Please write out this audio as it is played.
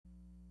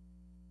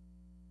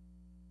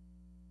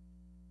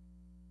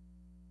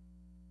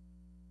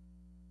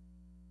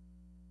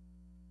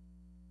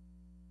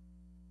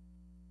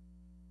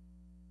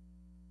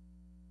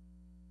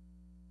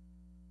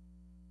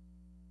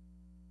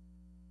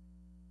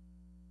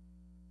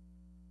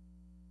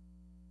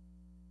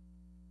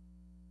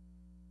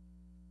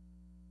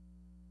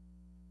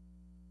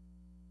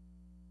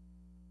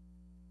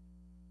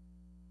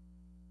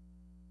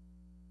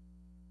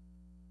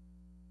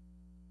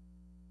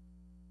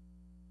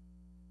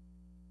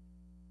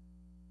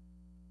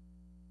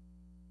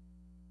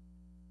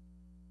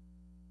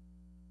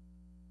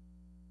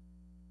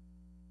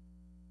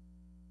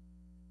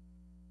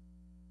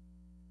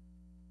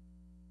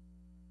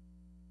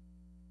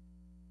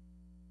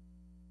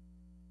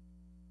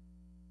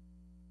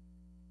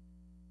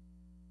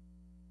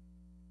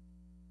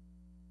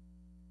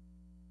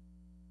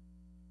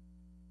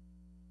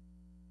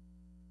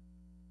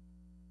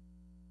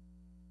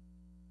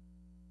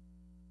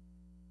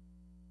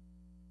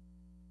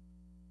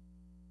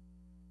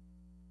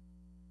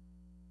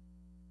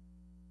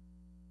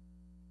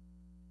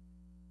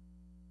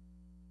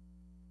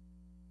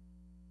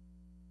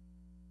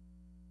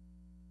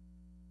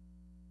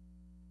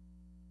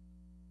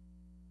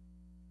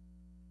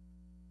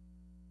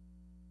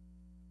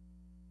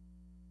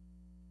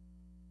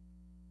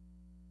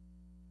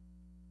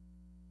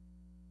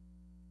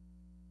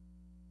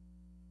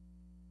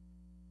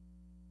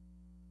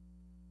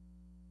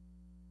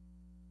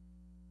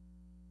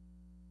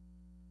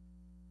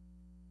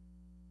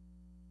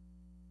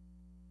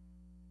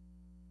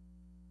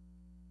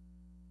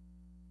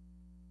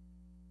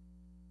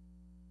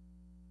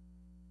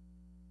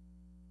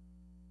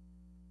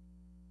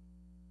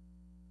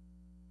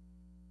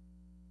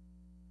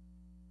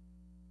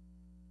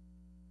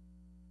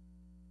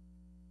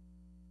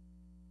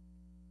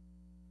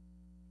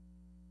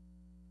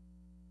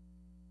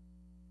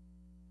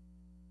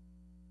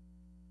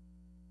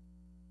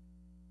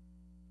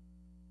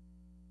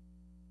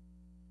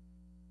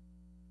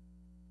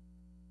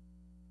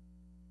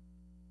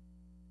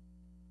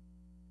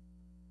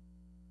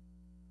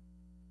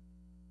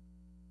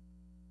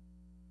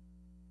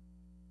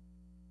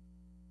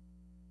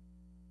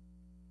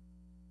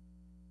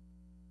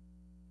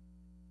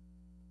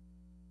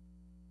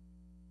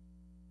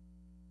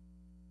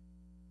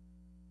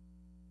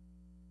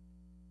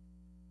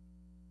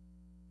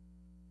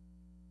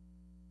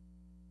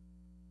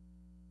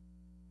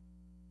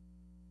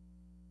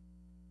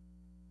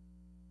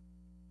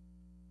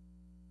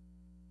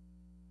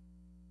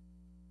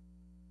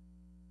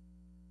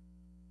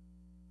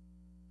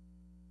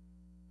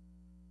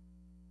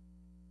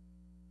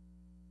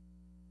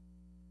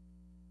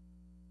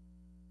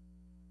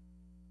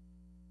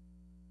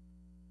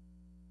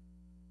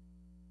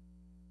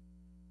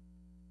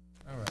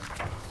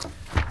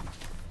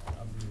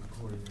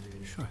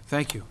Sure.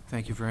 Thank you.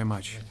 Thank you very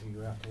much.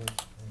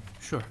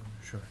 Sure,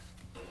 sure.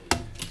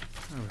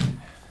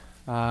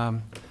 All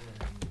right.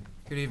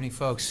 Good evening,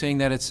 folks. Seeing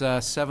that it's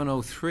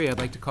 7:03, I'd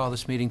like to call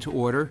this meeting to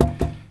order.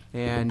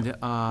 And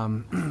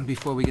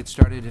before we get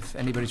started, if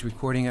anybody's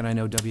recording it, I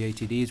know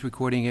WATD is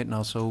recording it, and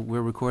also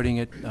we're recording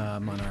it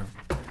on our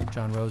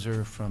John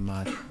Roser from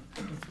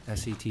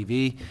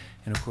SCTV,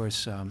 and of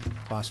course,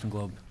 Boston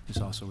Globe is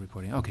also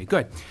recording. Okay,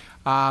 good.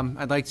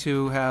 I'd like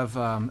to have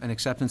an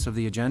acceptance of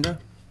the agenda.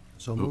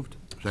 So moved.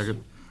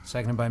 Second.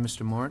 Seconded by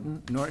Mr.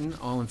 Norton.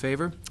 All in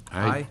favor?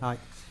 Aye.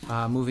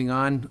 Aye. Moving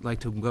on, I'd like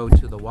to go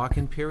to the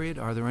walk-in period.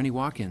 Are there any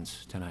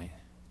walk-ins tonight?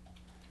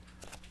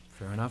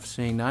 Fair enough.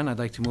 Seeing none, I'd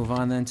like to move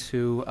on then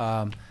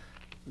to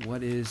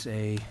what is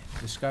a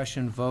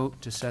discussion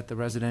vote to set the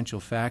residential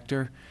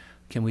factor.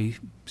 Can we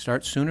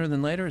start sooner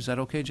than later? Is that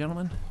okay,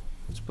 gentlemen?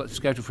 It's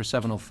scheduled for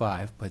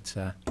 7:05, but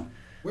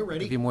We're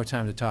ready. give you more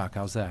time to talk.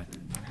 How's that?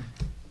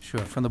 Sure.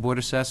 From the Board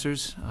of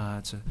Assessors,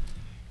 it's a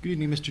Good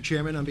evening, Mr.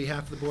 Chairman. On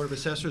behalf of the Board of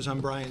Assessors,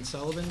 I'm Brian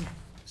Sullivan.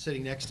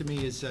 Sitting next to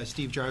me is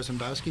Steve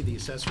Jarzembowski, the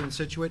assessor in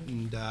Scituate,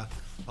 and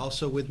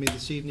also with me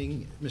this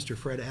evening, Mr.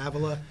 Fred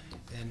Avila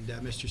and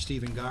Mr.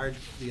 Stephen Gard,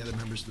 the other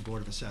members of the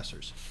Board of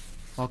Assessors.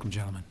 welcome,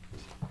 gentlemen.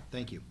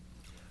 Thank you.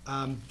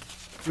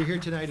 We're here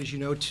tonight, as you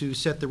know, to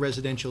set the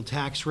residential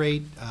tax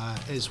rate.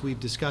 As we've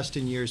discussed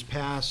in years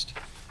past,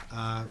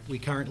 we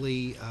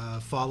currently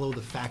follow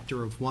the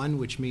factor of 1,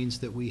 which means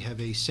that we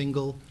have a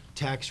single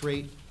tax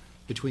rate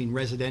between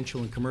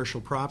residential and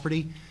commercial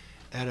property.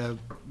 At a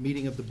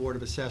meeting of the Board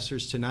of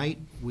Assessors tonight,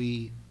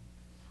 we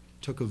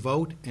took a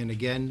vote and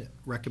again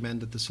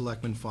recommend that the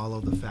Selectmen follow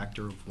the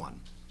factor of 1.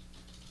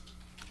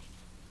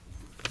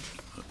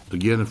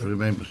 Again, if I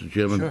may, Mr.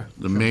 Chairman. Sure,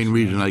 The main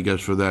reason, I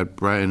guess, for that,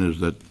 Brian, is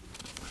that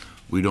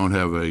we don't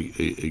have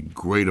a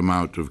great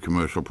amount of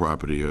commercial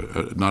property,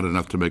 not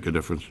enough to make a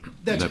difference.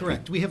 That's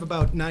correct. We have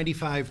about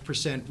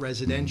 95%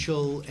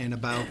 residential and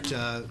about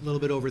a little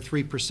bit over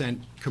 3%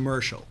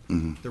 commercial.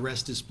 The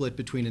rest is split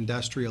between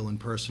industrial and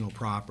personal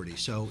property.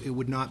 So it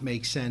would not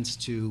make sense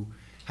to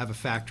have a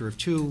factor of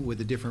 2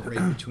 with a different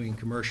rate between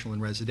commercial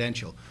and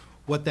residential.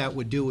 What that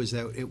would do is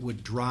that it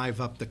would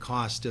drive up the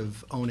cost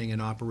of owning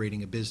and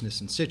operating a business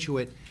in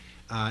Scituate.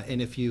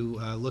 And if you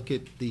look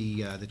at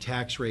the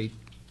tax rate,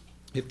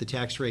 if the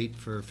tax rate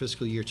for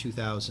fiscal year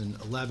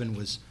 2011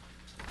 was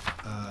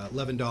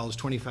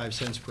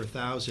 $11.25 per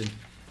thousand,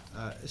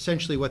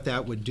 essentially what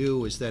that would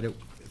do is that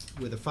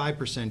with a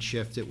 5%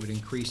 shift, it would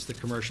increase the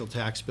commercial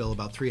tax bill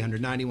about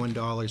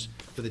 $391.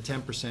 For the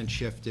 10%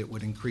 shift, it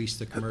would increase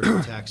the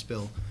commercial tax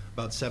bill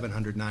about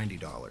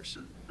 $790.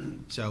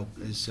 So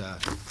as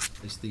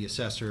the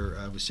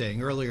assessor was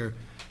saying earlier,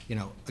 you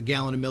know, a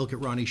gallon of milk at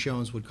Ronnie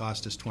Schoen's would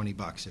cost us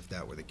 $20 if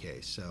that were the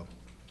case. So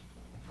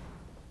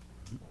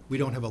we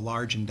don't have a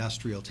large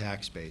industrial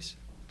tax base.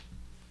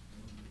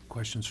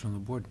 Questions from the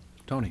board?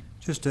 Tony?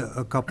 Just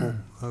a couple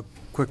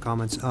quick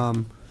comments.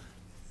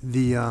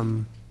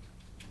 The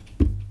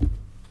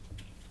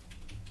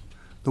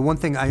one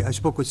thing, I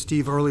spoke with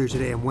Steve earlier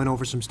today and went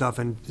over some stuff,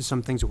 and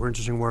some things that were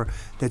interesting were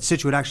that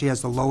Scituate actually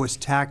has the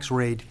lowest tax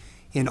rate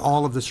in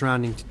all of the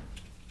surrounding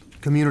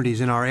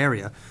communities in our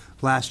area.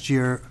 Last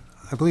year,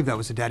 I believe that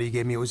was the data you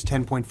gave me, it was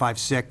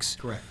 10.56.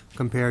 Correct.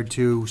 Compared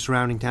to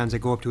surrounding towns that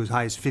go up to as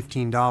high as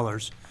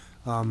 $15.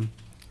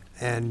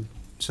 And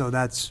so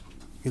that's,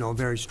 you know, a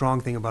very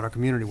strong thing about our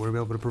community. We're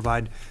able to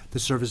provide the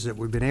services that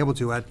we've been able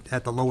to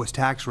at the lowest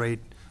tax rate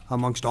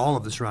amongst all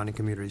of the surrounding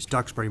communities: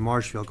 Duxbury,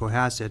 Marshfield,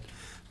 Cohasset,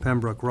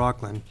 Pembroke,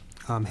 Rockland,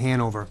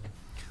 Hanover.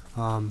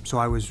 So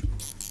I was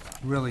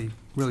really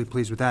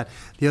pleased with that.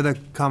 The other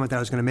comment that I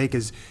was going to make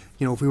is,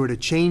 you know, if we were to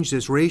change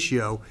this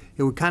ratio,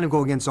 it would kind of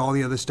go against all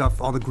the other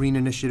stuff, all the green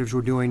initiatives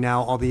we're doing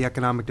now, all the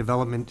economic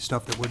development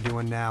stuff that we're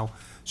doing now.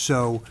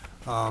 So,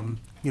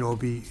 you know,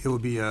 it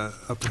would be a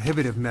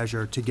prohibitive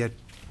measure to get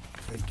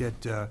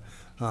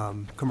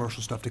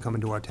commercial stuff to come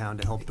into our town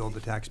to help build the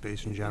tax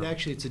base in general. And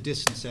actually, it's a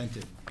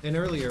disincentive. And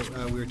earlier,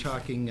 we were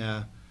talking,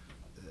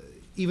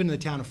 even in the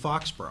town of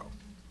Foxborough,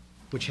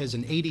 which has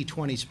an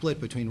 80-20 split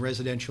between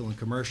residential and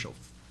commercial,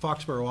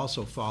 Foxborough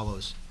also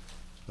follows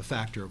a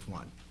factor of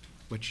 1,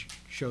 which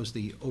shows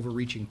the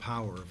overreaching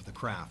power of the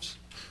Crafts.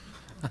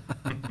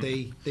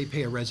 They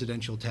pay a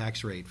residential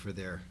tax rate for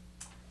their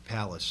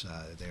palace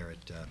there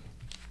at.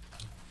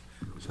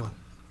 So,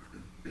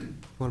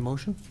 want a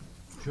motion?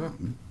 Sure.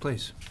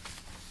 Please.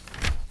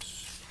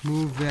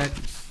 Move that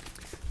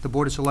the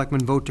Board of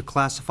Selectmen vote to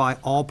classify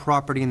all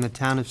property in the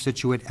town of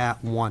Scituate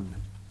at 1.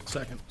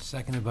 Second.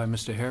 Seconded by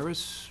Mr.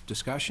 Harris.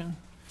 Discussion?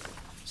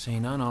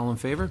 Seeing none, all in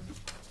favor?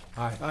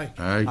 Aye. Aye.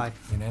 Aye.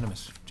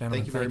 Unanimous. Gentlemen,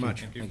 Thank you very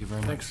much. Thank you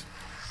very much.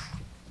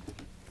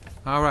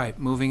 All right,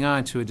 moving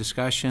on to a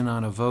discussion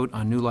on a vote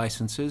on new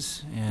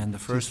licenses. And the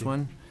first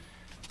one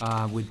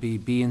would be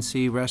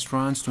B&C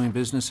Restaurants doing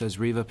business as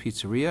Riva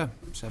Pizzeria,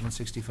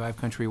 765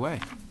 Country Way.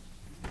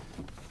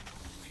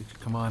 If you could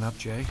come on up,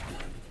 Jay.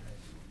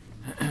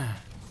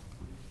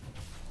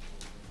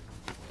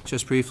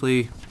 Just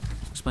briefly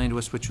explain to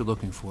us what you're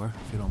looking for,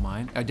 if you don't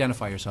mind.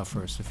 Identify yourself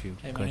first, if you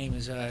Hey, could. my name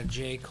is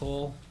Jay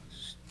Cole.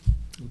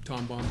 I'm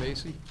Tom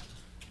Bombasi.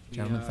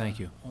 Gentlemen, thank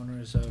you.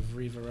 Owners of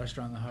Riva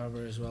Restaurant in the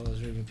Harbor as well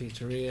as Riva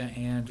Pizzeria,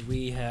 and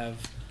we have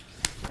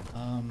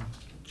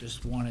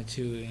just wanted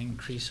to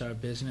increase our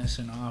business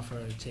and offer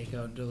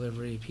takeout and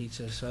delivery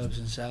pizza, subs,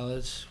 and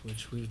salads,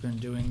 which we've been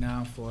doing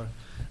now for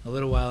a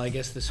little while. I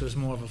guess this was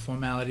more of a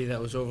formality that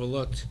was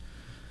overlooked,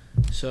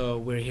 so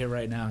we're here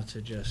right now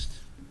to just,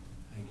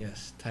 I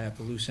guess, tie up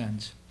the loose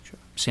ends.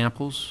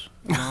 Samples?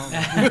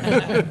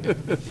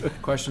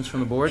 Questions from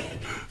the board?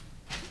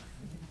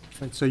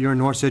 Right, so you're in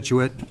North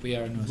Situate, We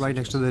are in North right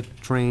next to Situate.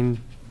 the train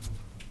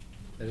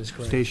That is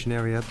correct. station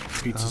area.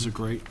 Pizzas are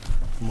great,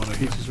 from what I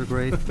hear. Pizzas are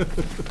great.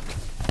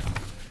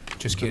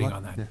 Just Good kidding luck.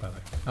 on that, Yeah. by the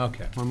way.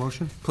 Okay, One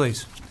motion?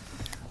 please.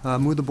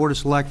 Move the Board of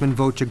Selectmen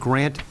vote to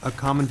grant a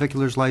common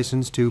vicular's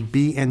license to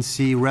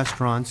B&C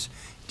Restaurants,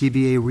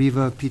 DBA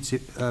Riva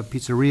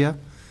Pizzeria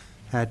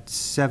at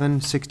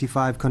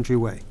 765 Country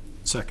Way.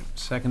 Second.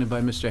 Seconded by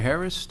Mr.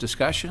 Harris.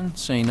 Discussion,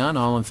 seeing none,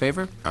 all in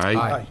favor?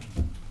 Aye.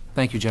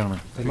 Thank you, gentlemen.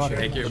 Good luck.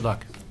 Appreciate it. Good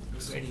luck.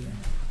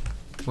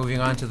 Moving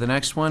on to the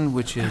next one,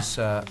 which is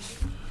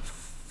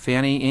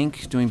Fanny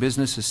Inc., doing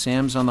business as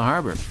Sam's on the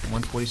Harbor,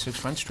 146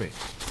 Front Street.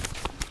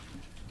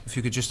 If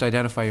you could just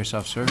identify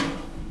yourself, sir.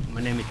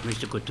 My name is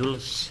Mr.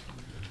 Cotulas.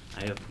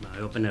 I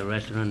open a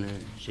restaurant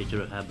in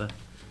Scituate Harbor,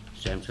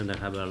 Sam's on the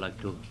Harbor. I'd like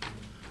to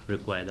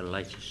require the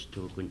license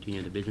to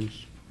continue the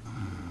business.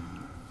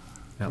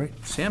 Now,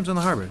 Great. Sam's on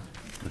the Harbor.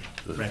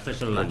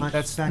 Breakfast or lunch?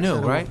 That's Back new, side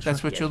of right? Welsh,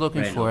 That's what right? you're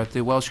looking Right for now. at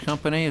the Welsh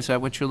company? Is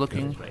that what you're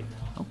looking? That's right.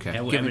 Okay.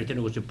 Yeah, Give me-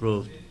 everything was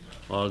approved,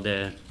 all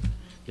the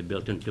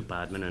built-in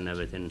department and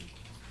everything.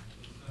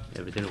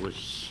 Everything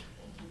was,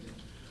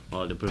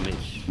 all the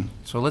permits.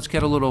 So let's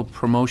get a little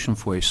promotion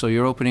for you. So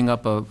you're opening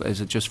up is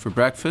it just for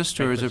breakfast,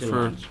 or is it Breakfast and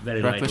for lunch.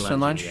 Very light breakfast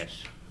and lunch?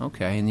 Yes.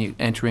 Okay, and you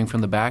entering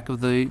from the back of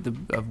the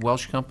of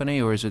Welsh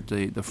company, or is it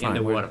the front?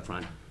 In the Where-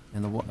 waterfront.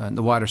 In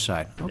the water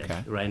side, That's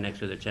okay. right next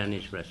to the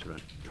Chinese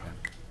restaurant.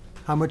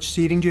 How much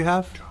seating do you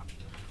have?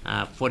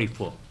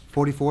 44,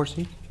 44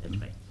 seat? that's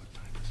right.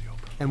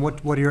 And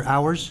what are your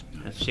hours?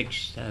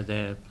 6,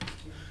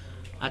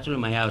 actually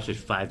my house is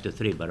 5 to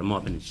 3, but I'm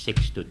open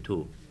 6 to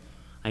 2.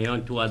 I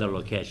own 2 other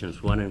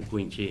locations, one in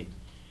Quincy,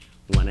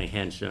 one in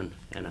Hanson,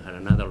 and I had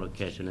another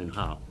location in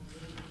Hull.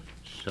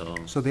 So,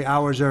 So the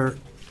hours are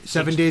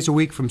 7 Six. days a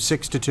week from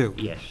 6 to 2?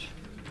 yes,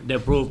 they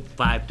approved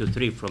 5 to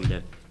 3 from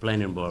the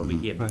planning board we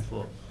here Right.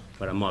 before,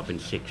 but I'm open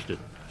 6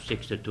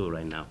 to 2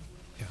 right now.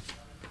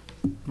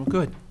 Well,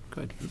 good,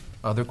 good.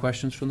 Other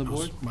questions from the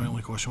board? My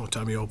only question, what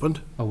time you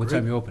opened? Oh, what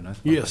time you open? I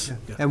thought- Yes.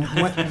 Yeah. And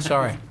when,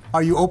 Sorry.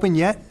 are you open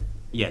yet?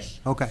 Yes,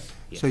 Okay,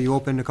 so Yes. you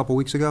opened a couple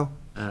weeks ago?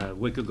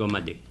 we could go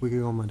Monday, We could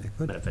go Monday,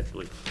 good. matter of fact,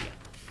 yeah,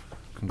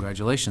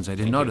 Congratulations, I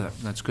didn't know Thank you.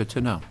 that. That's good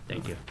to know.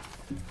 thank you.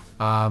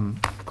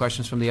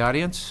 Questions from the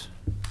audience?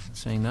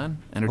 Seeing none,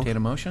 entertain a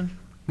motion?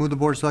 Move the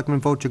Board of Selectmen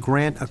vote to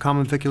grant a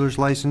common vicular's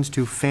license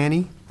to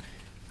Fanny,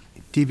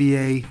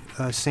 DBA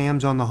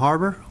Sam's on the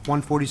Harbor,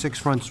 146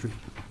 Front Street.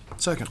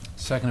 Second.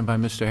 Seconded by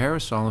Mr.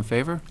 Harris, all in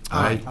favor?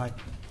 Aye.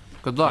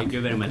 Good luck. Thank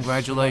you very much.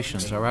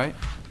 Congratulations, all right?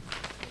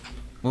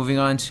 Moving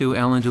on to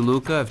Ellen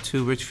DeLuca of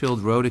 2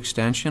 Richfield Road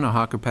Extension, a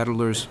Hawker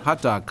Peddler's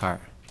hot dog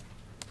cart.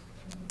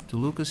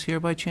 DeLuca's here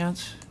by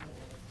chance?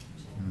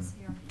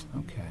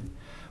 Okay.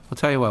 I'll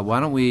tell you what, why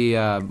don't we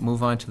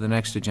move on to the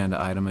next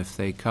agenda item? If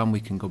they come, we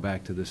can go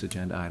back to this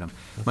agenda item.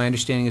 My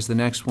understanding is the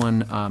next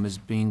one is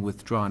being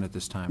withdrawn at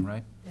this time,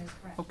 right? That's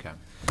correct. Okay.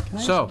 Can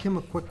I So- ask Kim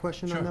a quick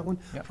question Sure. on that one?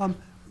 Yep.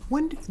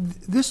 When,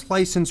 this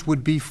license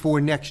would be for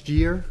next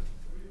year?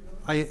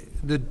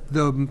 The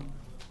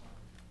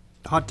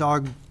hot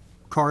dog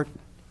cart?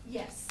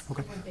 Yes.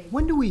 Okay. it would be.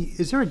 When do we,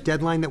 is there a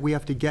deadline that we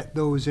have to get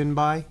those in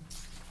by?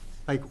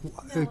 Like,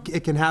 No.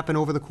 it can happen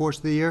over the course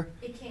of the year?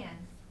 It can.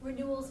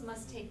 Renewals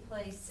must take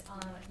place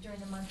during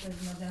the month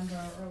of November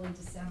or early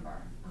December.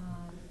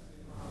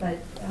 But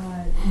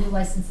new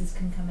licenses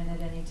can come in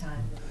at any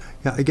time.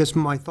 Yeah, I guess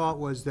my thought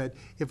was that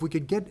if we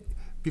could get,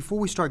 before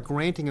we start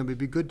granting them, it'd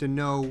be good to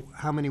know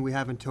how many we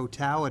have in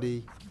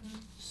totality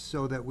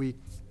so that we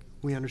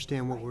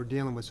understand what we're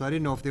dealing with. So I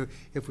didn't know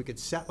if we could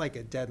set like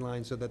a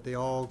deadline so that they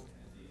all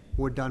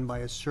were done by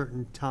a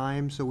certain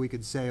time, so we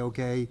could say,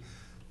 okay,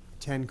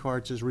 10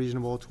 carts is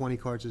reasonable, 20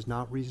 carts is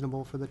not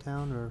reasonable for the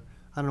town, or,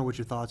 I don't know what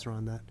your thoughts are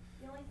on that.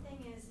 The only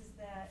thing is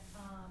that,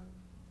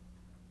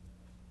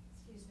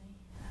 excuse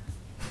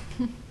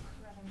me,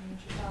 rather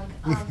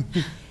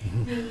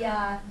miniature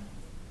dog.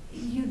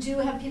 You do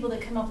have people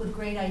that come up with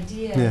great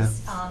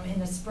ideas in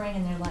the spring,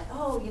 and they're like,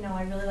 oh,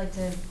 I really like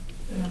to,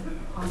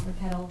 offer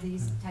pedal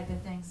these type of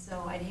things,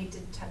 so I'd hate to,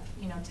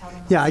 tell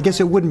them. Yeah, I guess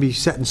it wouldn't be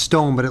set in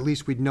stone, but at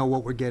least we'd know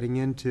what we're getting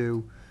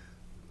into,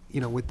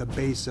 with the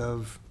base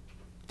of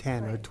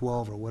 10 or Right.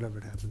 12 or whatever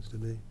it happens to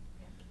be.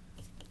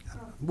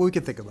 Well, we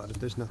can think about it,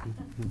 there's nothing.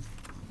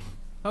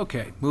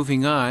 Okay,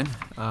 moving on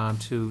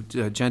to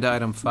agenda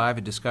item 5,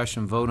 a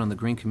discussion vote on the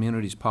Green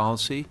Communities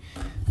Policy.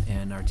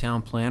 And our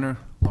town planner,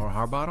 Laura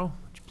Harbottle,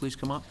 would you please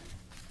come up?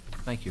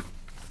 Thank you.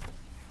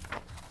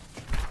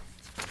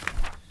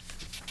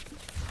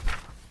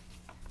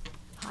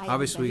 Hi,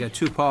 Obviously, we got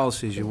two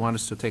policies you want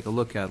us to take a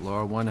look at,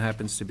 Laura. One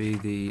happens to be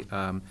the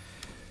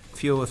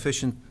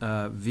fuel-efficient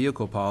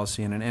vehicle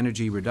policy and an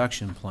energy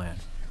reduction plan.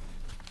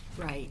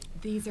 Right.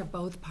 These are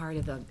both part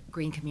of the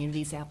Green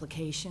Communities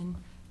application.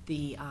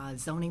 The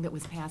zoning that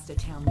was passed at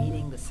town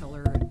meeting, the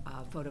solar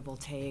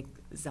photovoltaic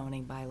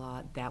zoning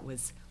bylaw, that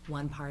was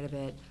one part of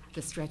it.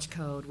 The stretch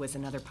code was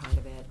another part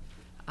of it.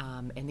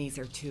 And these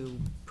are two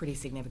pretty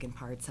significant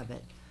parts of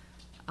it.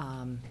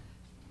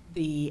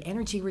 The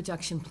energy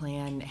reduction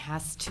plan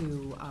has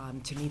to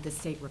meet the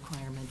state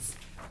requirements,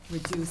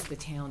 reduce the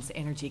town's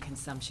energy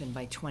consumption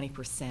by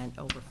 20%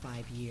 over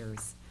 5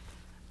 years.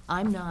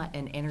 I'm not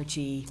an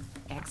energy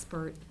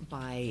expert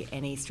by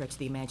any stretch of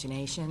the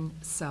imagination,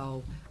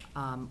 so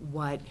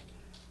what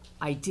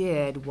I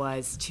did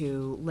was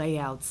to lay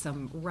out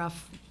some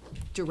rough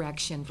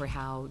direction for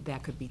how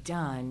that could be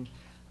done,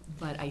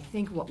 but I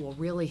think what will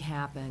really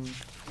happen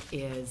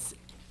is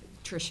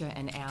Tricia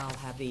and Al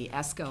have the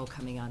ESCO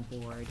coming on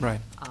board. Right.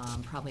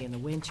 Probably in the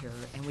winter,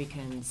 and we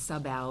can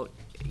sub out,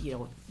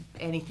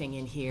 anything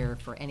in here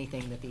for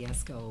anything that the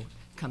ESCO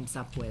comes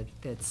up with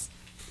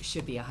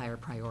should be a higher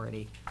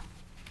priority.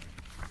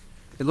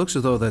 It looks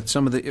as though that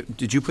some of the,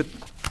 did you put,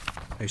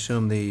 I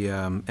assume, the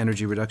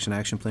energy reduction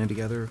action plan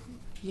together?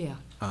 Yeah.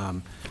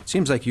 It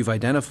seems like you've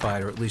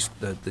identified, or at least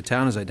the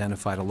town has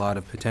identified, a lot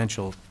of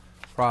potential,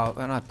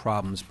 not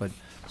problems, but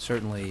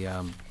certainly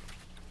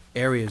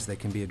areas that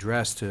can be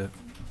addressed to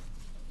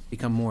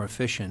become more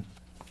efficient.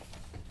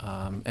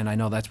 And I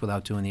know that's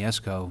without doing the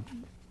ESCO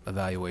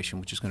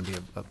evaluation, which is going to be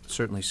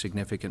certainly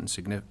significant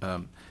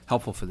and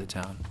helpful for the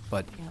town.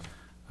 But Yep.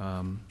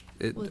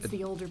 Well, it's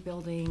the older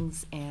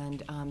buildings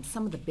and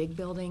some of the big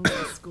buildings,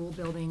 the school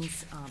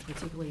buildings,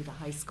 particularly the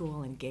high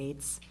school and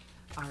Gates,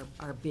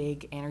 are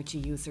big energy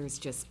users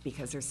just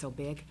because they're so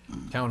big.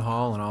 Town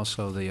Hall and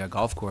also the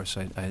golf course,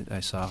 I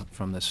saw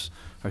from this,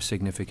 are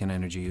significant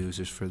energy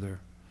users for their.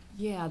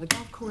 Yeah, the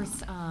golf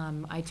course,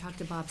 I talked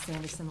to Bob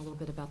Sanderson a little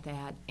bit about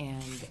that,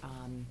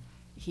 and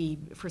he,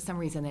 for some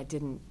reason, that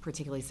didn't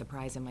particularly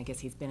surprise him. I guess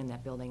he's been in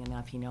that building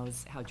enough, he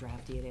knows how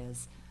drafty it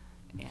is,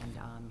 and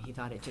he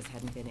thought it just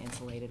hadn't been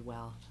insulated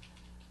well.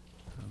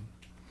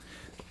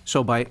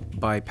 So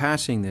by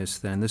passing this,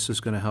 then, this is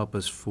going to help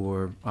us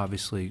for,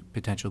 obviously,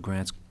 potential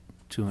grants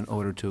in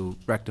order to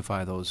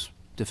rectify those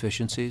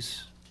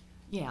deficiencies?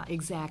 Yeah,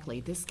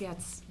 exactly. This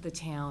gets the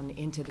town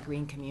into the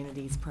Green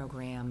Communities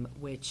program,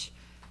 which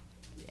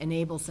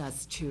enables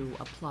us to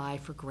apply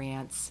for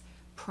grants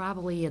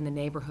probably in the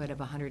neighborhood of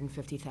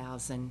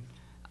 $150,000.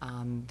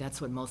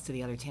 That's what most of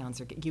the other towns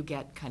are. You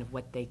get kind of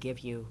what they give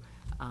you.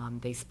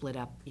 They split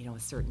up, a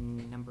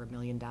certain number of $1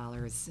 million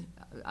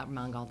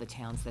among all the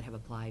towns that have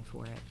applied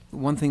for it.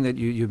 One thing that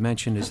you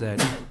mentioned is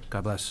that,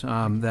 God bless,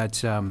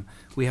 that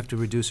we have to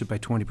reduce it by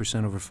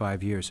 20% over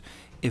 5 years.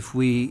 If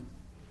we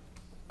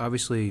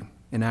obviously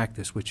enact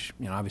this, which,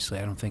 obviously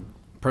I don't think,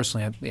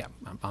 personally,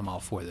 I'm all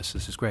for this.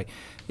 This is great.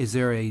 Is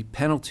there a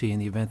penalty in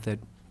the event that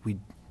we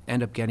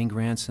end up getting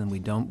grants and we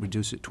don't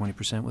reduce it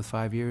 20% with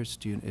 5 years?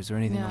 Is there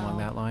anything along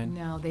that line?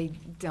 No, they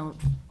don't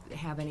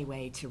have any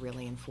way to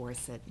really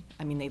enforce it.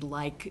 I mean, they'd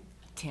like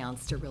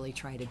towns to really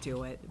try to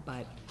do it,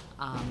 but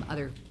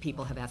other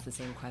people have asked the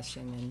same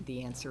question, and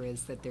the answer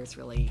is that there's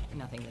really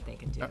nothing that they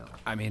can do.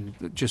 I mean,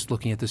 just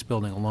looking at this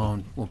building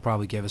alone will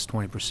probably give us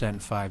 20% in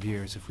 5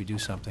 years if we do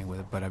something with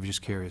it, but I'm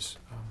just curious.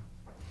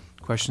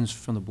 Questions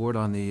from the board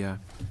on the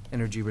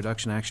energy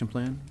reduction action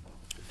plan?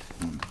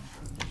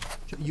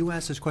 You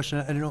asked this question,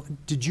 I don't know,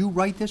 did you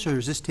write this, or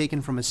is this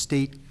taken from a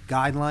state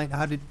guideline?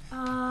 How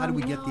did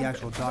we get the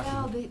actual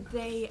document?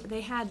 Well,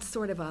 they had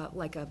sort of a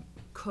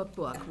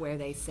cookbook where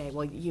they say,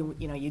 well, you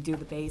do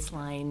the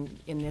baseline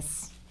in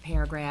this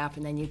paragraph,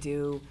 and then you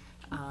do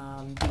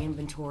the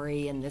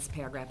inventory in this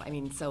paragraph. I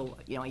mean, so,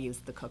 I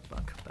used the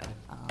cookbook, but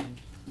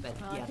Well,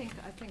 yeah.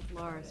 I think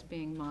Laura's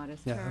being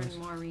modest. Yeah, Her it and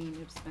was- Maureen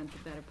have spent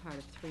the better part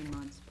of 3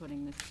 months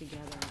putting this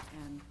together,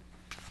 and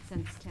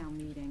since town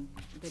meeting,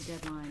 the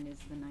deadline is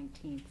the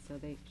 19th, so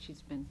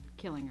she's been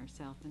killing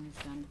herself and has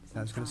done some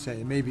I was gonna say, solid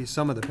it work. may be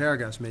some of the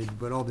paragraphs maybe,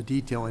 but all the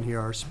detail in here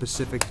are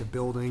specific to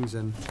buildings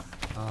and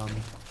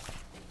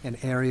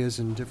areas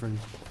and different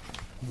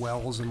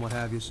wells and what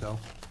have you, so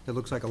it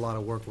looks like a lot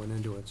of work went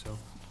into it, so.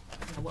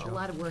 Well, a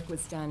lot of work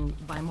was done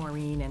by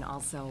Maureen and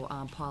also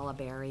Paula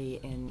Barry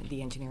in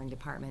the engineering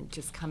department,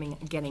 just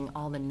getting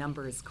all the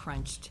numbers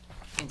crunched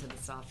into the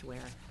software.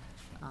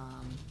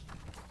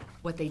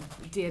 What they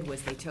did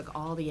was they took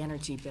all the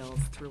energy bills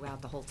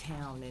throughout the whole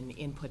town and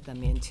input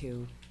them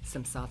into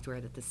some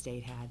software that the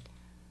state had.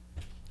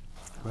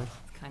 Right.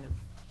 Kind of.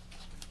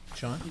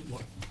 Sean?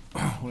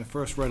 When I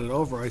first read it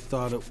over, I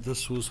thought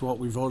this was what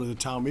we voted at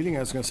town meeting. I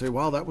was gonna say,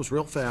 wow, that was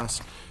real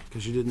fast,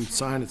 because you didn't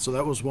sign it. So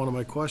that was one of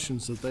my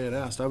questions that they had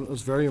asked. I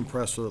was very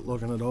impressed with it,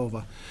 looking it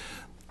over.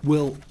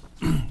 Will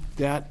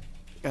that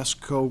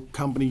ESCO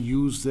company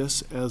use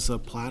this as a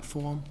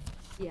platform?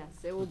 Yes,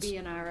 it will be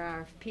in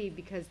our RFP,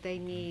 because they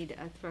need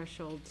a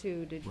threshold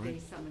too to Right.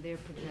 base some of their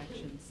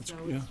projections. That's So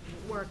yeah.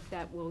 it's work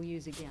that we'll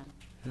use again.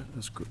 Yeah,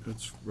 that's good.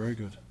 That's very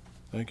good.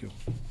 Thank you.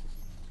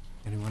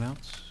 Anyone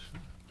else?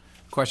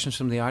 Questions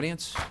from the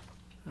audience?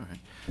 All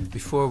right.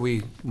 Before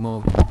we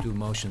do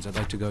motions, I'd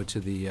like to go to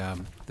the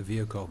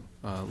vehicle.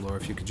 Laura,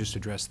 if you could just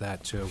address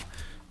that too.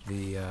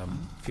 The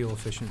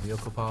fuel-efficient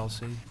vehicle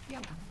policy.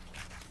 Yep.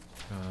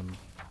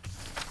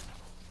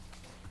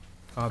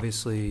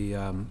 Obviously,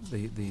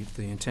 the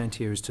intent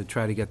here is to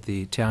try to get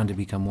the town to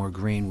become more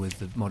green with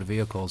the motor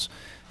vehicles.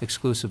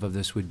 Exclusive of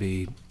this would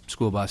be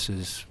school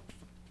buses,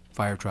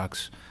 fire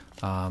trucks,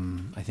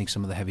 I think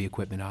some of the heavy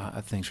equipment,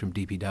 things from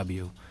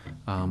DPW.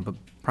 But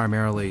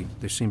primarily,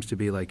 there seems to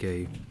be like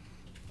a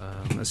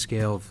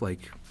scale of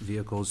like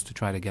vehicles to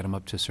try to get them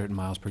up to certain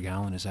miles per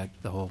gallon. Is that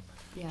the whole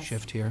Yes.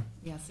 shift here?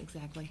 Yes,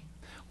 exactly.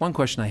 One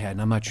question I had,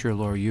 and I'm not sure,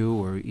 Laura, you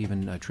or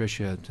even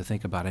Tricia, to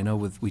think about. I know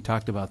we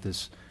talked about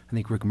this, I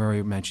think Rick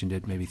Murray mentioned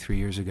it maybe 3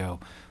 years ago,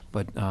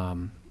 but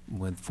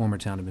when former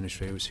town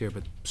administrator was here,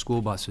 but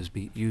school buses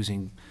be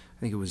using, I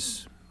think it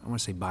was, I want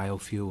to say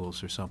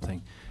biofuels or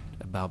something,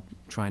 about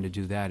trying to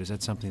do that. Is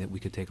that something that we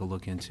could take a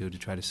look into to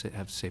try to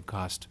save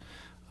cost,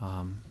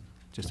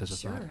 just as a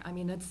thought? Sure, I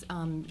mean, that's,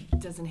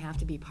 doesn't have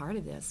to be part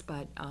of this,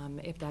 but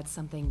if that's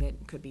something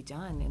that could be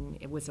done, and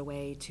it was a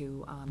way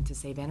to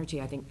save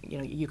energy, I think, you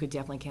know, you could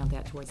definitely count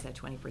that towards that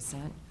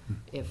 20%,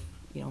 if,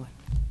 you know,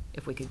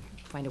 if we could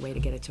find a way to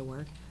get it to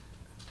work.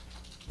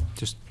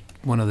 Just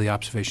one of the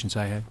observations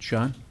I had.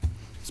 Sean?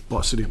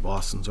 City of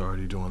Boston's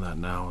already doing that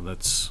now, and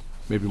that's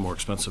maybe more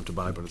expensive to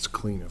buy, but it's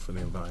cleaner for the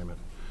environment.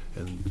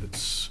 And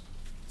this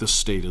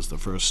state is the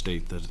first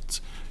state that it's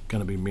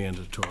gonna be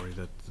mandatory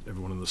that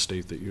everyone in the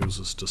state that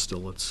uses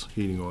distillates,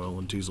 heating oil,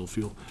 and diesel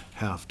fuel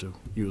have to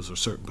use a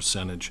certain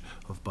percentage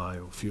of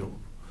biofuel.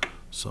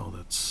 So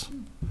that's,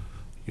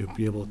 you'll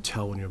be able to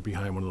tell when you're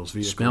behind one of those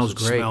vehicles. Smells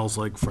great. It smells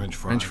like French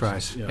fries. French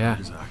fries, yeah.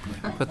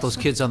 Exactly. Put those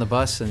kids on the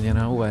bus and, you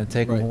know,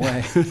 take them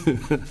away. So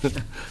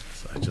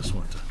I just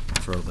want to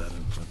throw that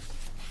in.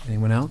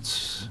 Anyone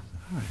else?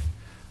 All right.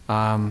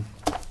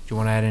 Do you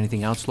want to add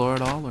anything else, Laura,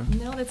 at all, or?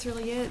 No, that's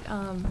really it.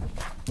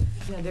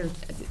 You know, there,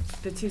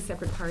 the two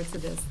separate parts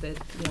of this that,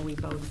 you know, we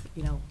both,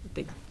 you know,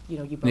 that, you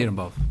know, you Need 'em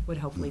both both. would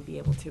hopefully be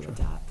able to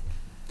adopt.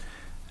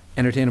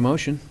 Entertain a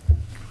motion.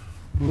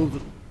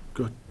 Good.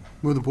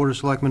 Move the Board of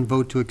Selectmen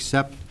vote to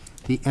accept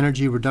the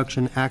Energy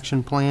Reduction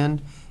Action Plan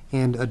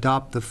and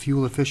adopt the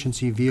fuel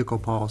efficiency vehicle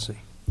policy.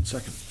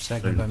 Second.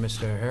 Seconded by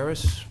Mr.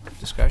 Harris.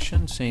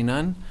 Discussion, seeing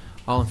none.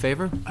 All in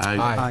favor?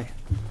 Aye.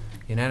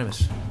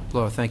 Unanimous.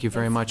 Laura, thank you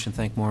very much, and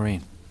thank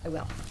Maureen. I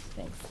will,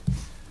 thanks.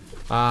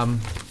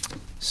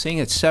 Seeing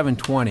it's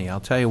 7:20, I'll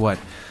tell you what.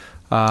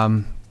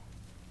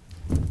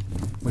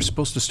 We're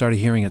supposed to start a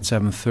hearing at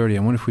 7:30. I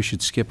wonder if we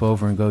should skip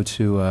over and go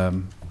to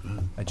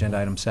agenda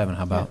item 7.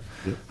 How about?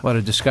 Yeah. How about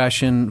a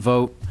discussion,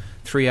 vote,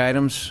 3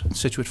 items,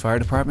 Scituate Fire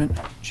Department.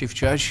 Chief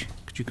Judge,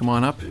 could you come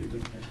on up?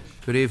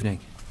 Good evening.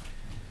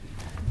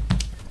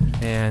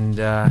 And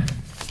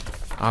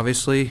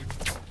obviously,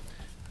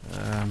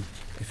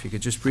 if you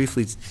could just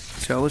briefly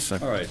tell us. All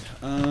right.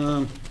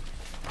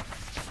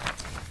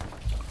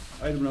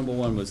 Item number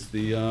 1 was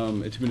the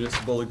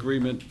intermunicipal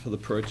agreement for the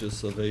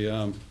purchase of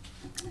a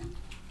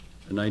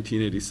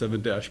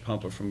 1987 dash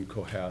pumper from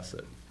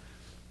Cohasset.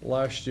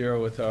 Last year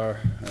with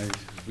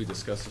we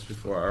discussed this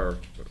before,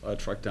 our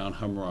truck down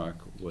Humrock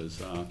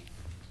was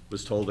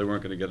told they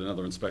weren't gonna get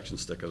another inspection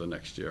sticker the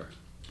next year.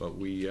 But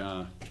we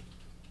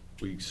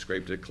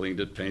scraped it, cleaned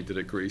it, painted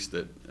it, greased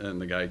it,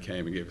 and the guy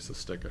came and gave us a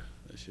sticker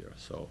this year,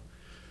 so.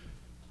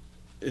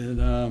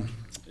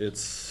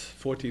 It's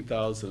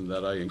 $14,000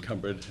 that I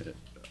encumbered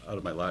out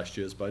of my last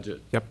year's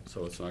budget. Yep.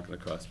 So it's not gonna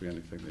cost me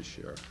anything this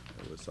year.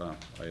 It was, I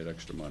had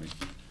extra money.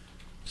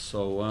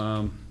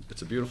 So,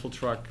 it's a beautiful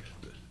truck.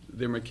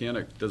 Their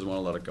mechanic doesn't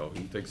wanna let it go.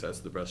 He thinks that's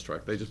the best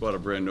truck. They just bought a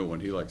brand new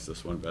one. He likes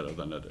this one better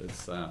than it.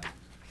 It's, you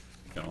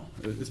know,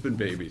 it's been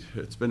babied.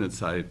 It's been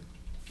inside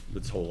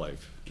its whole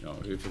life. You know,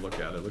 if you look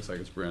at it, it looks like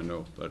it's brand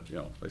new, but, you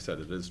know, like I said,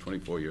 it is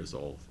 24 years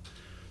old.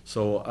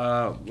 So,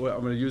 well,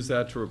 I'm gonna use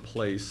that to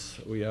replace,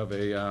 we have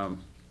like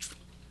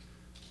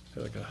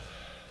a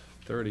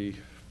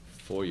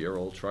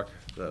 34-year-old truck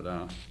that,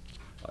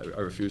 I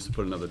refuse to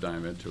put another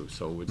dime into,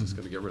 so we're just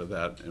gonna get rid of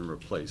that and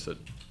replace it,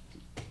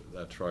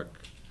 that truck,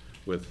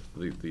 with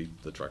the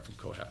truck from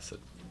Cohasset.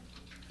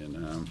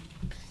 And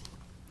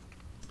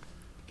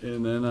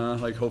then,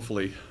 like,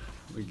 hopefully,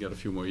 we can get a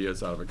few more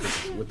years out of it,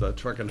 because with the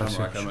truck in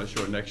Humrock, I'm not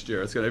sure next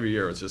year, every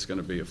year, it's just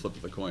gonna be a flip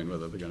of the coin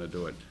whether they're gonna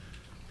do it.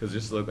 Because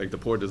just look like the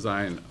poor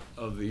design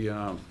of the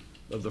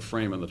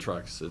frame on the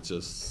trucks, it's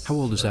just. How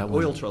old is that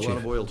one, A lot of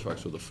Chief? oil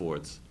trucks with the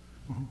Fords.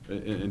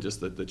 And just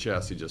the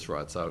chassis just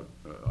rots out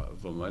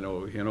of them. I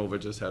know Hanover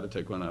just had to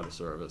take one out of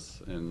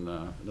service, and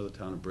another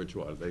town in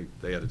Bridgewater,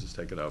 they had to just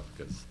take it out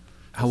because.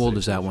 How old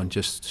is that one,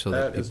 just so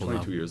that That is people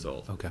know? 22 years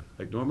old. Okay.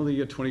 Like, normally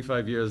you get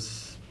 25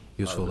 years out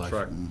Useful of the life.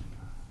 truck,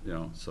 you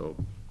know, so,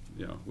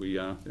 you know, we,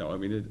 you know, I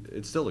mean,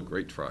 it's still a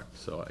great truck,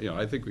 so, you know,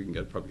 I think we can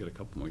probably get a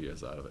couple more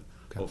years out of it,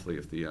 Okay. hopefully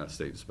if the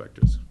state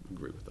inspectors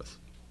agree with us.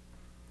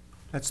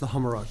 That's the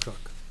Humrock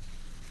truck.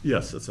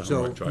 Yes, it's a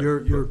So Humrock truck.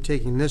 you're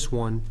taking this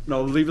one,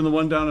 No, leaving the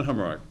one down in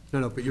Humrock.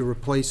 no, but you're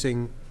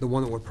replacing, the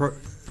one that we're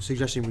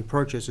suggesting we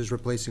purchase is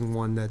replacing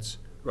one that's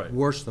Right.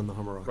 worse than the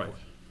Hummer Rock. Right,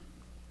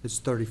 It's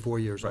 34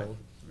 years right, old.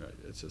 right.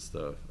 It's just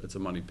it's a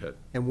money pit.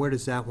 And where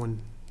does that one,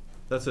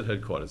 That's at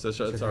headquarters.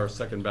 That's our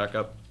second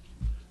backup.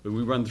 But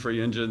we run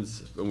 3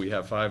 engines, and we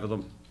have 5 of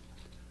them.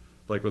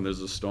 Like when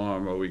there's a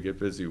storm or we get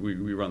busy,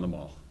 we run them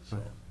all, so.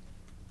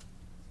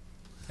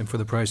 And for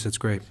the price, that's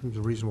great. seems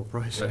a reasonable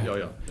price? Yeah,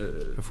 yeah.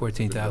 For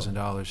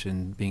 $14,000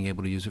 and being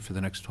able to use it for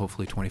the next,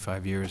 hopefully,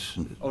 25 years.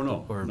 Oh,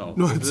 no, Or- no.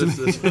 No, it's-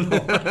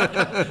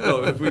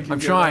 No, if we can I'm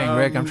get, trying,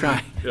 Rick, I'm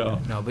trying. Yeah.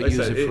 No, but Like I use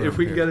said, it for if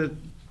we can get repair.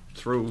 it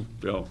through,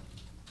 you know,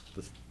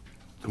 the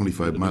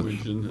 25 new months.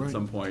 engine at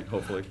some point,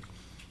 hopefully.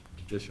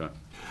 Yes, Sean.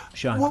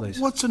 Sean, What- please.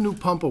 What's a new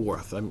pumper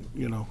worth? A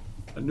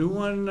new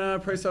one,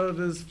 price out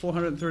is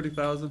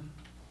 430,000.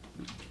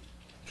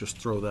 Just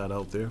throw that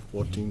out there,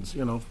 14's,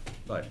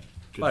 Right.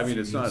 Good I mean,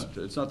 for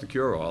it's not the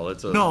cure-all,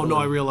 it's a. No,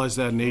 I realize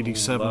that in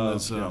 87 will,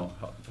 is, you know,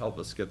 help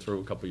us get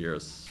through a couple of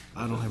years.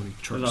 I don't have any And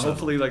trucks.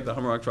 hopefully, like, the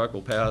Hummer Rock truck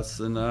will pass,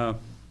 and,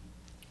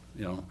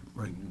 you know,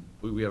 Right.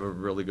 we have a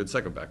really good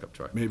second backup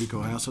truck. Maybe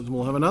Cohasset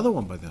will have another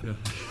one by then.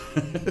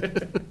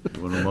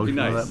 You want a motion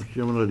on nice. that, Mr.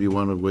 Chairman, or do you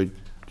want to wait?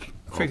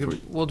 all Figured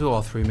three? we'll do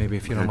all 3, maybe,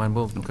 if you don't Okay.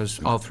 mind, because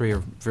all 3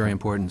 are very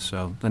important.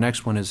 So the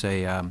next one is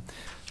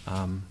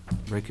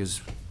Rick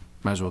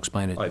might as well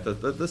explain it. All right,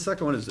 the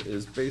second one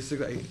is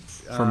basically.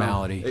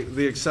 Formality.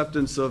 The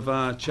acceptance of,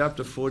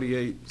 chapter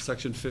 48,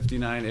 section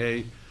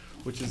 59A,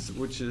 which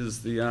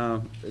is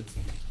the, it's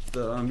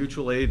the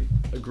mutual aid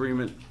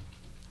agreement.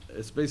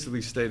 It's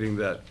basically stating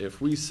that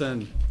if we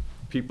send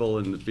people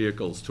in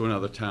vehicles to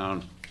another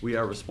town, we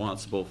are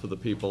responsible for the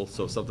people,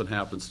 so if something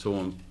happens to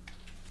them,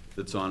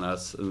 it's on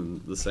us,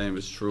 and the same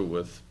is true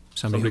with.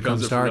 Somebody who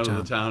comes in to our from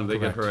another town. town, they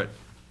get Correct.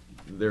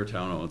 hurt, their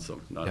town owns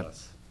them, not Yep.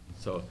 us.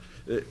 So,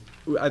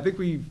 I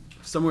think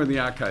somewhere in the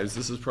archives,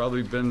 this has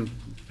probably been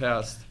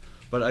passed,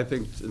 but I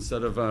think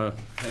instead of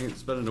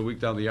spending a week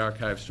down the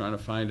archives trying to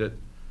find it,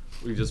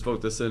 we just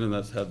vote this in and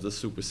let's have this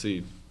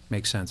supersede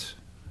Makes sense.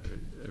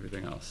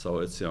 everything else. So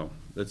it's, you know,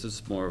 it's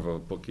just more of a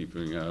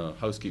bookkeeping,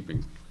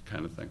 housekeeping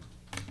kind of thing.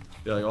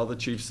 Yeah, like all the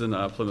chiefs in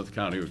Plymouth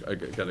County are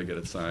gotta get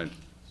it signed,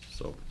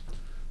 so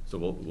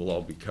we'll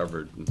all be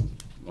covered and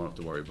won't have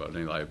to worry about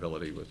any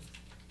liability with.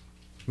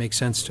 Makes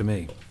sense to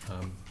me.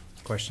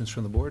 Questions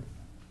from the board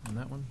on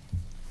that one?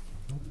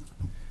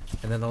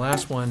 And then the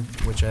last one,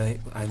 which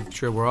I'm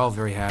sure we're all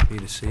very happy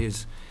to see,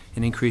 is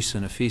an increase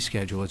in a fee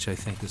schedule, which I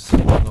think is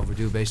long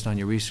overdue based on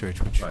your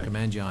research, which I Right.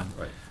 commend you on.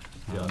 Right,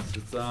 yes,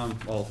 it's,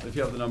 well, if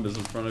you have the numbers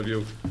in front of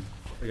you,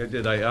 like I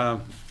did, I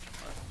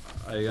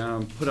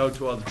put out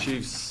to all the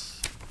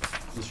chiefs,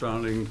 the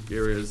surrounding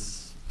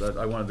areas, that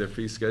I wanted their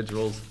fee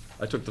schedules.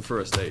 I took the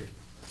first 8,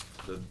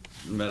 no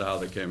matter how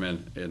they came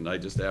in, and I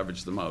just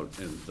averaged them out,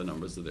 and the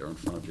numbers are there in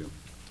front of you.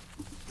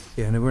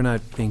 Yeah, and we're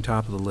not being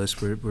top of the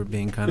list, we're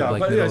being kind of Yeah, like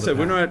but middle like I of the said,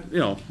 we're pack. not, you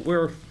know,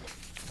 we're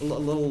a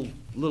little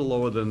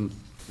lower than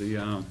the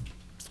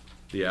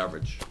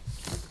average.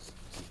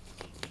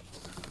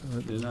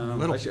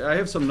 And, actually, I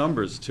have some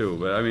numbers too,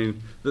 but I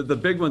mean, the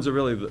big ones are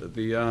really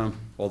the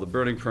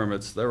burning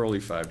permits, they're only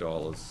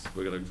 $5.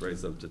 We're gonna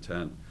raise them to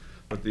 10.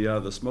 But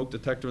the smoke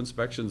detector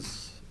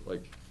inspections,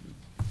 like,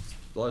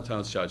 a lot of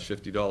towns charge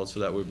 $50 for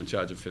that, we've been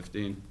charging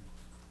 15.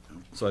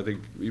 So I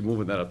think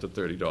moving that up to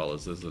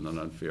 $30 isn't an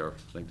unfair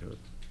thing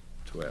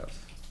to ask.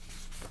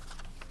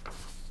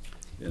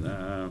 And,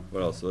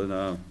 what else? And,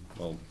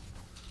 well,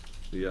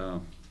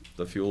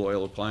 the fuel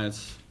oil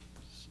appliance,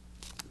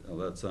 you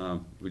know, that's,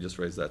 we just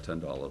raised that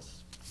 $10.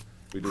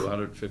 We do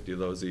 150 of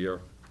those a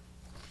year.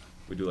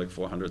 We do like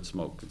 400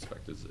 smoke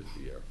inspectors a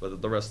year.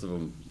 But the rest of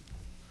them,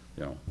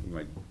 you know, we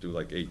might do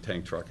like 8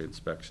 tank truck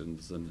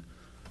inspections and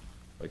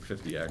like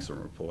 50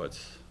 accident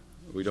reports.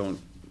 We don't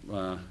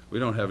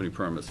have any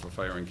permits for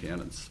firing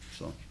cannons,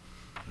 so,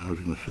 I was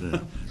going to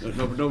say,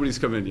 nobody's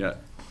come in yet.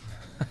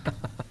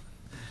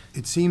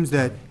 It seems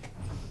that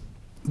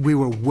we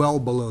were well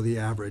below the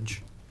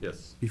average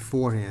Yes,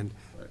 beforehand,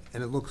 Right.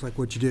 and it looks like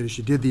what you did is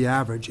you did the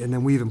average, and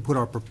then we even put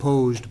our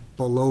proposed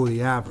below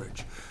the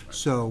average.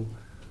 So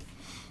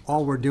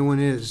all we're doing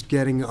is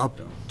getting up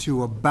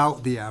to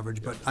about the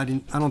average, but I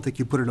don't think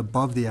you put it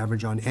above the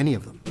average on any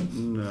of them.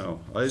 no.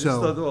 I just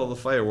So- thought, well, the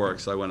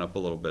fireworks, I went up a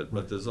little bit,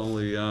 but there's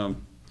only,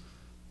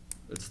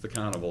 it's the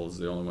carnival is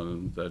the only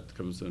one that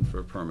comes in for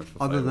a permit for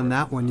fireworks. Other than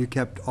that one, you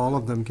kept all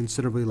of them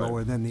considerably Right.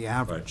 lower than the Right.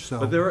 average, so.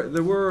 But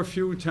there were a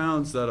few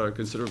towns that are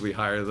considerably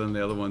higher than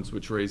the other ones,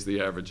 which raised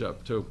the average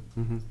up too.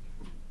 Mhm.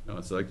 You know,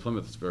 it's like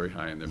Plymouth is very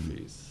high in their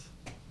fees.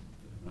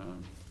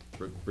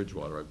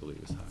 Bridgewater, I believe,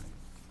 is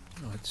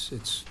high. No, it's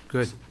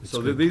good. It's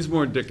So good. these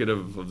more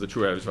indicative of the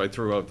true average. If I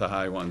threw out the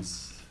high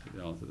ones, you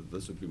know,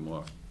 this would be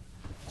more.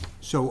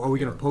 So are we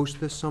gonna post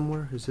this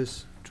somewhere? Is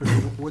this,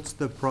 what's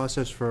the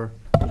process for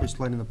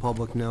just letting the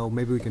public know?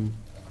 Maybe we can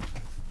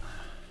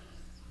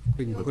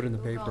put it in the It'll go on the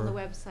paper.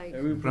 website.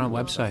 Yeah, we Put it on the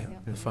Yeah.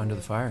 website, the Fund of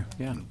the Fire,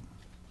 yeah.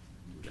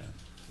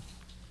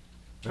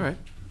 All right.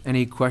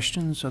 Any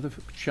questions,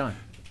 Sean?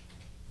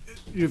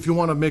 If you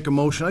want to make a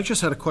motion, I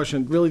just had a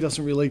question, it really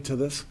doesn't relate to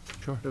this.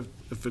 Sure.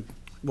 If it,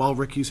 while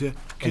Ricky's here.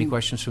 Any Can-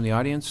 questions from the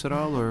audience at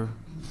all, or?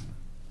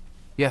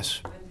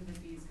 Yes? When do the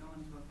fees go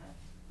into effect?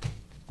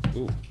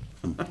 Ooh.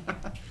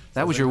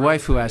 That was your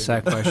wife who asked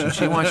that question.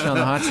 She wants you on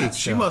the hot seat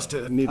She still. must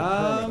have needed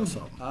a permit or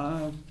something.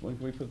 When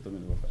can we put them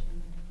into effect?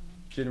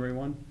 January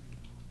 1?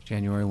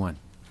 January 1.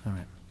 All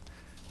right.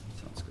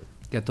 Sounds good.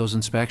 Get those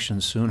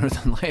inspections sooner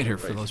than later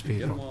for Right, those Get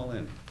them people. all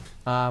in.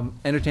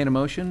 Entertain a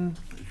motion?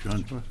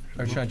 Sean?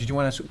 Or Sean, did you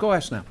want to, go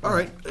ask now. All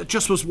right, it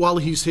just was, while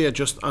he's here,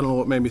 just, I don't know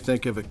what made me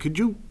think of it. Could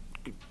you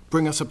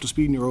bring us up to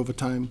speed in your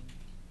overtime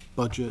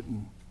budget?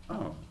 And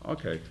Oh,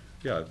 okay.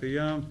 Yeah,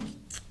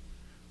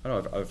 I don't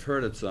know, I've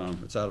heard it's out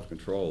of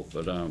control,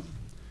 but,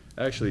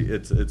 actually,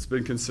 it's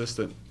been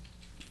consistent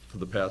for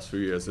the past few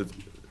years.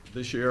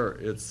 This year,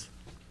 it's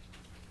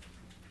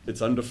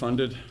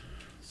underfunded,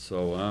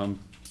 so, I'll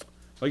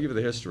give you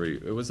the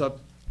history. It was up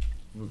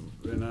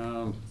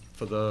in,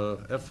 for the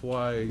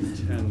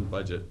FY10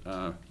 budget,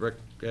 Rick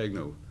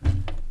Agnew,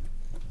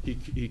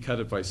 he cut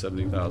it by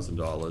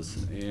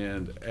 $70,000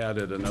 and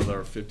added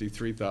another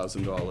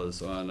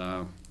 $53,000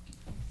 on,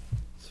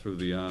 through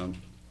the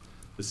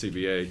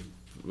CBA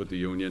with the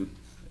union,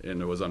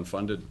 and it was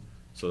unfunded,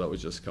 so that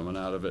was just coming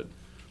out of it.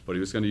 But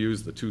he was gonna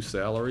use the 2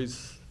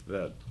 salaries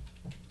that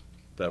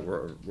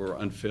were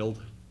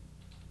unfilled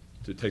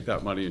to take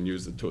that money and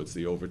use it towards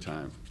the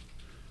overtime.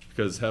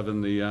 Because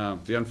having the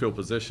unfilled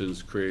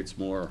positions creates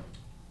more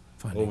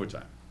Funding.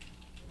 overtime.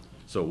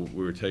 So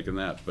we were taking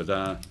that,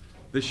 but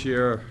this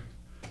year,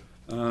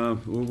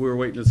 we were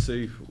waiting to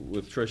see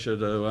with Tricia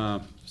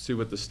to see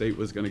what the state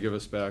was gonna give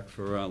us back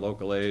for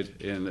local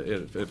aid, and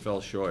it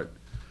fell short.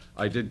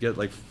 I did get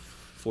like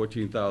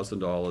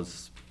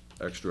 $14,000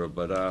 extra,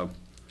 but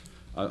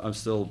I'm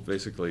still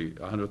basically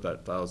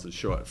 $100,000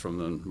 short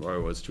from where I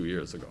was 2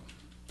 years ago.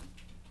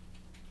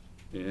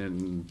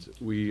 And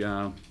we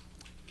have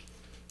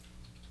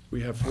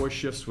 4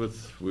 shifts when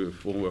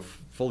we're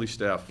fully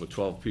staffed with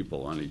 12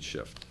 people on each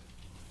shift.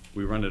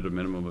 We run at a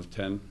minimum of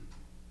 10,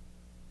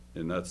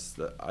 and that's,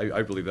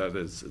 I believe that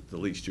is the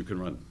least you can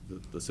run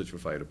the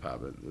Scituate Fire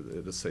Department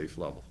at a safe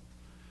level.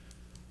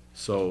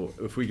 So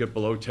if we get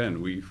below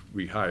 10, we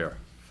hire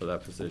for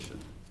that position.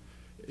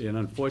 And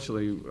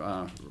unfortunately,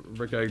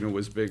 Rick Agnew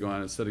was big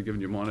on, instead of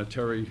giving you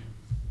monetary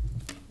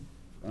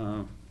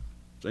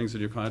things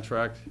in your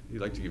contract, he'd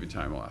like to give you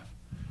time off.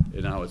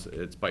 And now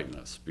it's biting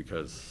us,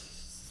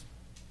 because,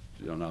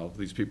 now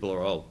these people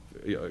are all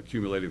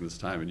accumulating this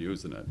time and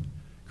using it,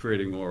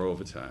 creating more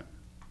overtime.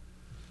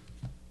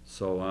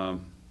 So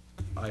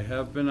I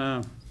have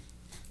I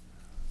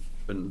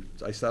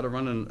started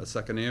running a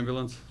second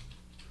ambulance.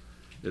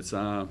 It's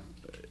I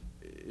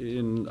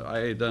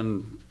had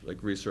done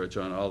like research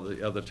on all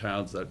the other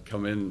towns that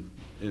come in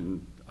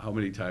how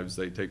many times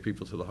they take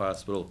people to the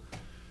hospital.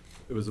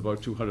 It was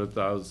about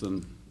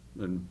 200,000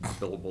 in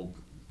billable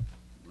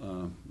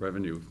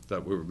revenue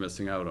that we were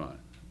missing out on.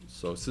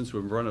 So since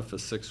we've run it for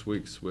 6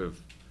 weeks, we've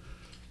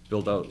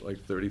billed out like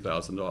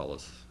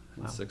 $30,000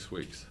 in 6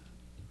 weeks.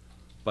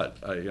 But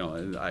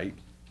I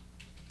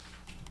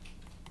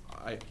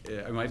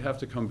might have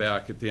to come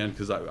back at the end,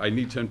 because I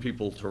need 10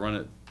 people to run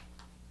it,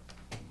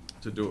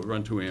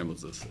 run 2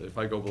 ambulances. If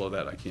I go below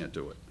that, I can't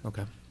do it.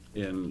 Okay.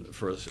 And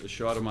for a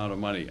short amount of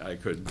money, I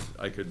could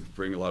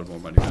bring a lot more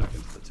money back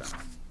into the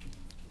town.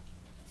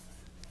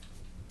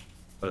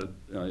 But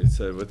like I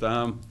said, with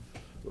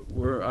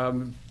we're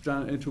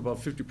down into about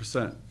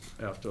 50%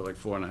 after like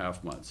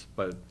 4.5 months.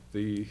 But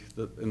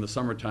in the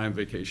summertime,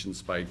 vacations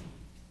spike.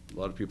 A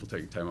lot of people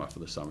taking time off for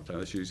the summertime.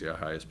 That's usually our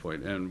highest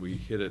point, and we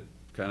hit it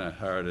kind of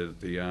hard at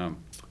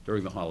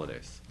during the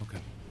holidays. Okay.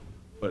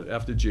 But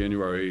after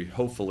January,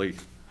 hopefully,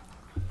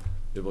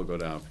 it will go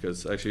down,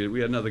 because actually, we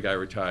had another guy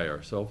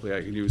retire, so hopefully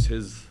I can use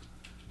his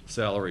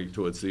salary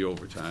towards the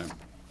overtime.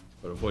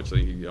 But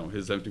unfortunately,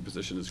 his empty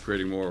position is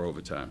creating more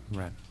overtime.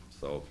 Right.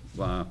 So,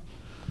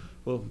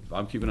 well,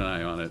 I'm keeping an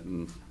eye on it,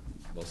 and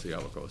we'll see how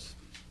it goes.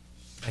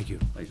 Thank you.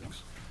 Thank you.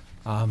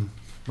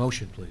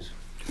 Motion, please.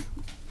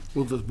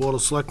 Move that the Board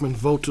of Selectmen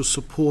vote to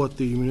support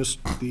the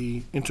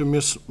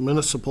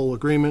intermunicipal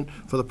agreement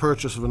for the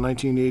purchase of a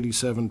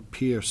 1987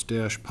 Pierce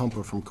dash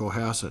pumper from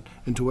Cohasset,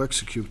 and to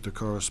execute the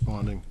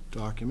corresponding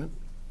document.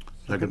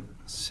 Second?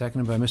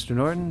 Seconded by Mr.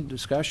 Norton.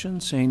 Discussion?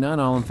 Seeing none,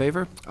 all in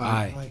favor?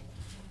 Aye.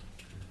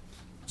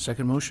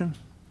 Second motion?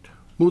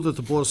 Move that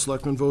the Board of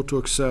Selectmen vote to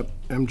accept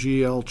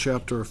MGL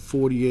Chapter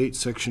 48,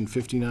 Section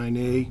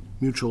 59A,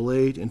 mutual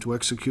aid, and to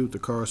execute the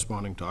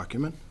corresponding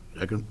document.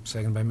 Second?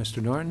 Seconded by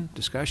Mr. Norton.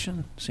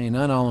 Discussion? Seeing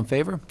none, all in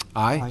favor?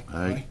 Aye.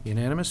 Aye.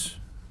 Unanimous?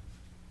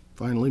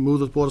 Finally, move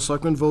that the Board of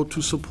Selectmen vote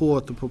to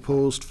support the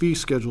proposed fee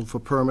schedule for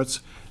permits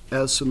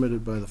as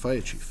submitted by the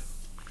fire chief.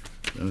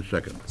 And a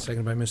second.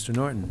 Seconded by Mr.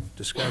 Norton.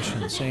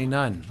 Discussion? Seeing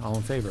none, all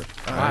in favor?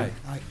 Aye.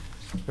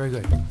 Very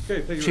good. Okay, thank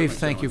you very Chief, much,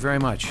 thank you gentlemen. very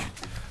much.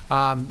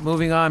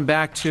 Moving on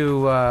back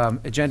to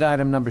agenda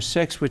item number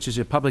 6, which is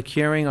a public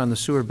hearing on the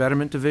Sewer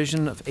Betterment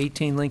Division of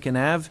 18 Lincoln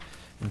Ave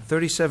and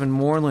 37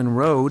 Moreland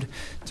Road,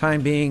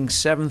 time being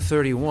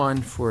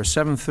 7:31 for a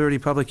 7:30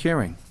 public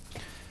hearing.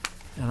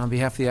 And on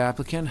behalf of the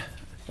applicant,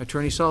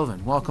 Attorney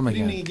Sullivan, welcome Good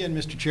again. evening again,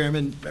 Mr.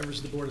 Chairman, members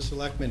of the Board of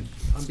Selectmen.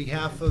 On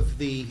behalf of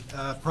the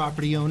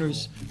property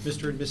owners,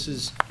 Mr. and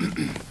Mrs.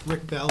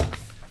 Rick Bell,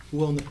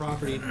 who own the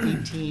property at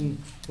 18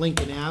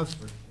 Lincoln Ave.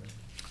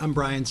 I'm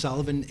Brian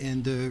Sullivan,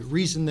 and the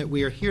reason that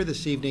we are here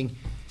this evening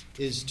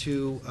is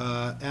to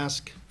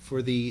ask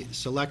for the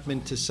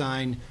Selectmen to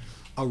sign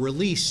a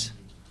release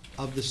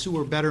of the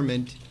sewer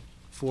betterment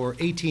for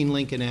 18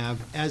 Lincoln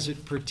Ave as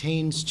it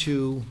pertains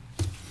to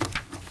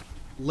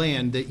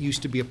land that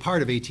used to be a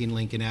part of 18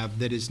 Lincoln Ave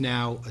that is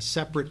now a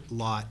separate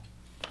lot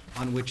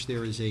on which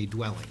there is a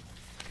dwelling.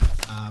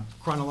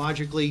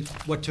 Chronologically,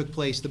 what took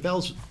place, the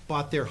Bells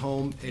bought their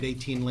home at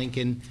 18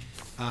 Lincoln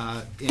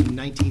in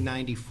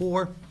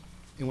 1994,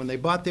 and when they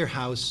bought their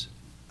house,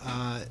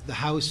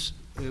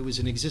 it was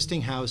an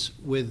existing house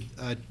with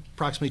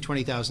approximately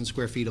 20,000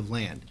 square feet of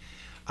land.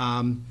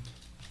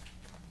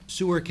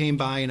 Sewer came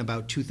by in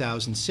about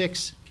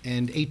 2006,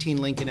 and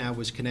 18 Lincoln Ave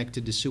was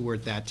connected to sewer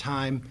at that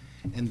time,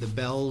 and the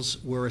Bells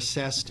were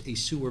assessed a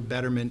sewer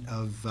betterment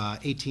of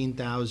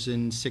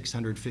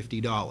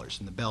 $18,650,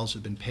 and the Bells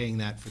have been paying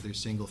that for their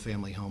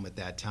single-family home at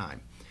that time.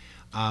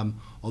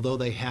 Although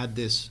they had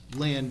this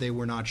land, they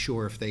were not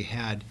sure if they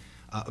had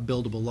a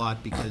buildable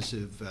lot because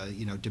of,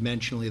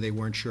 dimensionally, they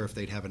weren't sure if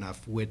they'd have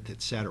enough width,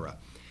 et cetera.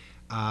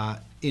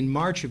 In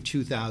March of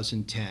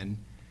 2010,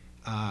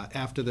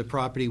 after the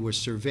property was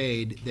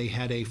surveyed, they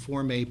had a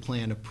Form A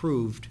plan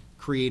approved,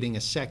 creating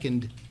a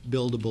second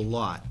buildable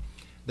lot.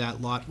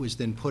 That lot was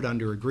then put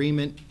under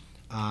agreement.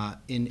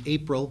 In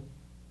April,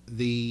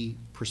 the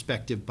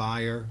prospective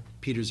buyer,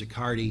 Peter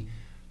Zaccardi,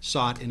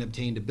 sought and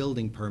obtained a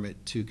building permit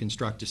to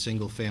construct a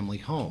single-family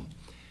home.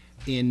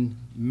 In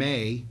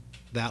May,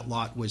 that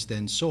lot was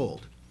then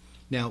sold.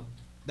 Now,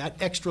 that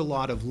extra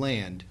lot of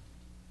land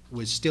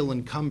was still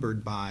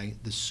encumbered by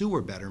the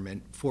sewer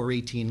betterment for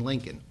 18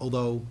 Lincoln,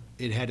 although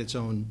it had its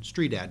own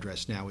street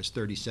address now as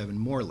 37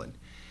 Moreland.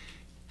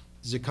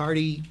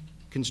 Zaccardi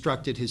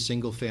constructed his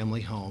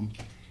single-family home,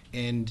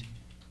 and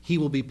he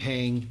will be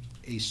paying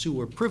a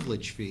sewer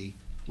privilege fee,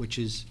 which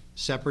is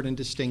separate and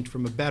distinct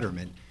from a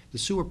betterment. The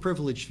sewer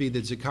privilege fee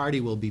that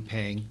Zaccardi will be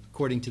paying,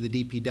 according to the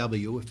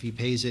DPW, if he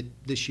pays it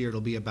this year,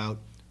 it'll be about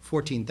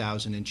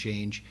 $14,000 and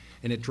change,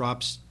 and it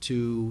drops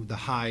to the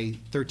high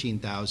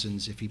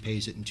 13,000s if he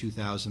pays it in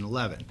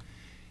 2011.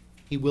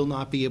 He will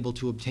not be able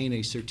to obtain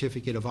a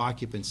certificate of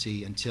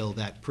occupancy until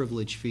that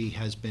privilege fee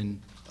has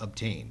been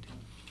obtained.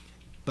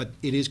 But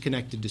it is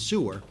connected to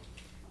sewer,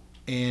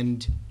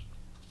 and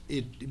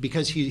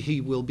because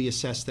he will be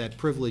assessed that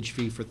privilege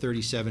fee for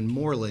 37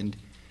 Moreland,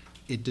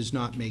 it does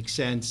not make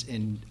sense,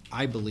 and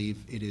I believe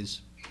it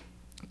is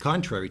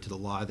contrary to the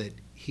law that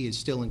he is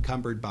still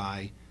encumbered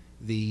by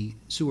the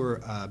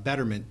sewer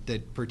betterment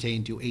that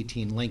pertained to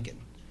 18 Lincoln.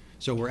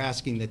 So we're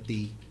asking that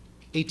the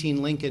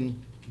 18 Lincoln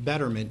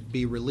betterment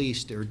be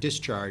released or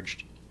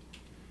discharged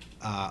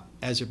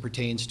as it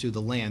pertains to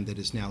the land that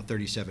is now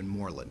 37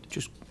 Moreland.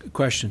 Just a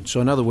question. So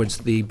in other words,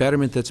 the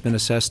betterment that's been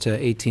assessed to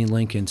 18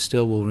 Lincoln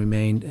still will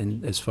remain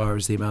in, as far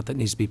as the amount that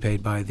needs to be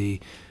paid by the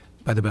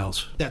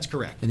Bells? That's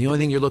correct. And the only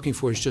thing you're looking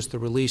for is just the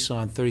release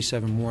on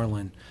 37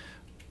 Moreland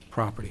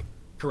property?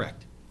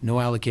 Correct. No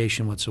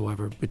allocation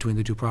whatsoever between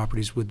the two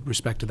properties with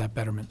respect to that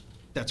betterment?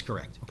 That's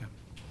correct. Okay.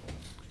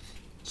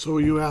 So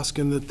are you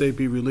asking that they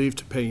be relieved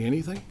to pay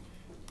anything?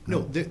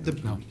 No, the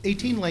No.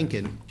 18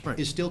 Lincoln Right.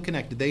 is still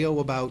connected. They owe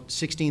about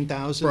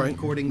 $16,000 Right,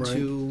 according right.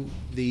 to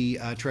the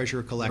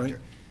treasurer collector. Right.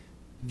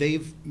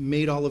 They've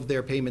made all of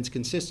their payments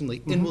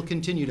consistently and will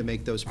continue to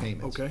make those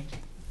payments. Okay,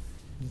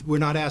 We're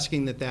not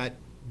asking that that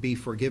be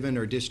forgiven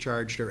or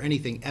discharged or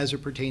anything as it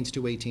pertains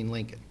to 18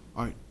 Lincoln.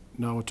 all right,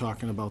 now we're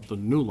talking about the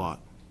new lot.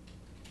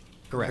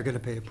 They're Correct. gonna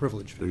pay a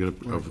privilege fee. They get a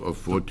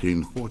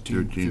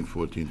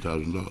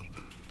 $14,000.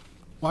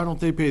 Why don't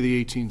they pay the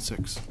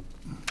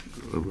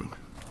 18,600?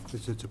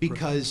 It's a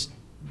Because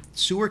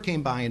sewer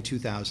came by in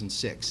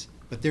 2006,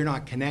 but they're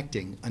not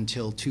connecting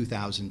until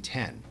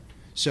 2010.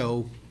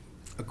 So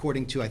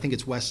according to, I think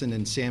it's Wesson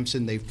and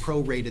Sampson, they've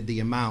prorated the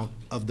amount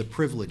of the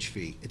privilege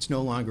fee. It's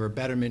no longer a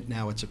betterment,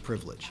 now it's a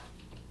privilege.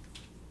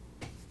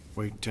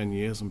 Wait 10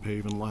 years and pay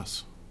even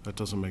less. That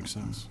doesn't make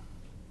sense.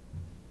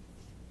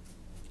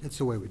 It's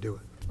the way we do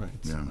it. Right.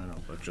 Yeah. I know,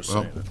 but just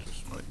Well, saying it.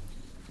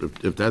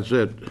 If that's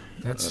it,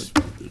 That's-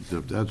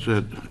 if that's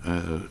it,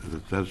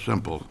 if that's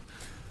simple.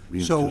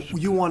 we So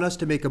just- you want us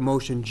to make a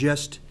motion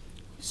just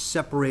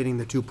separating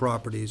the two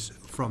properties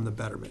from the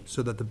betterment,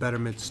 so that the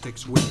betterment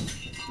sticks with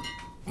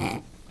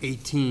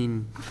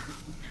 18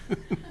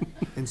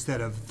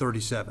 instead of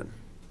 37?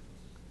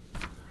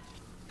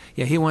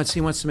 Yeah, he wants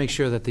to make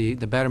sure that the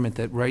betterment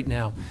that right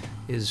now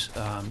is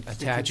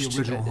attached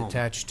original home.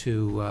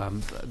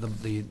 to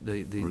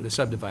the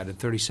subdivided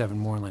 37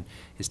 Moreland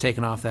is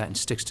taken off that and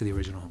sticks to the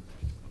original home.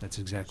 That's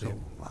exactly So it.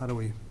 how do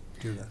we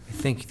do that? I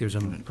think there's a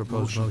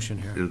proposed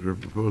motion here. Is there a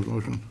proposed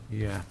motion?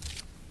 Yeah.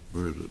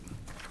 Where is it?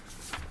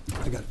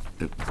 I got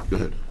it. Go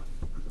ahead.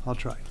 I'll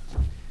try.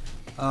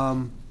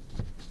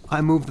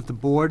 I move that the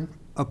board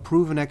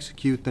approve and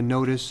execute the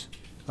notice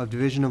of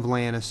division of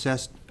land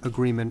assessed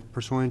agreement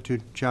pursuant to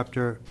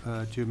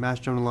to Mass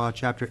General Law,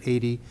 Chapter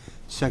 80,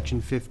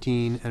 Section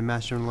 15, and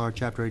Mass General Law,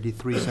 Chapter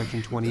 83,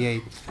 Section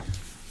 28,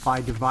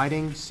 by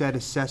dividing said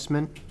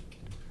assessment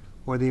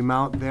or the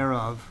amount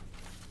thereof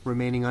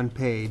remaining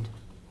unpaid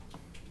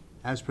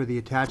as per the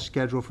attached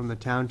schedule from the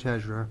town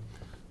treasurer,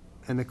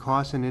 and the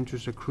costs and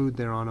interest accrued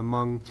thereon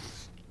among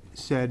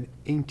said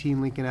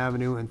 18 Lincoln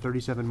Avenue and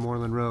 37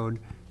 Moreland Road,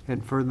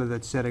 and further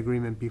that said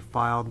agreement be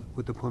filed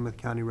with the Plymouth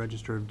County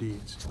Register of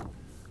Deeds.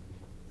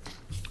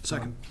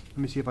 Second. Let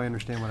me see if I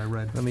understand what I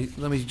read. Let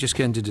me just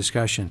get into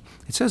discussion.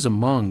 It says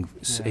among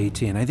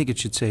 18. I think it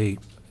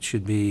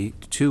should be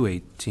to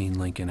 18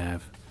 Lincoln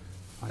Ave,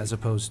 as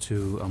opposed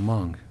to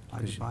among. By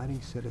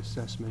dividing said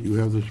assessment. You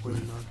have this, with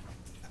Brian? non-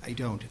 I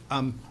don't.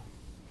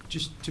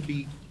 Just to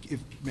be,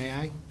 may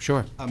I?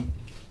 Sure.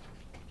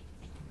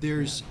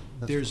 There's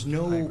I agree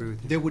no, with you.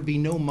 there would be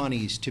no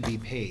monies to be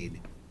paid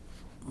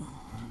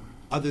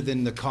other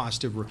than the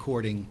cost of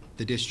recording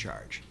the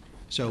discharge.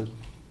 So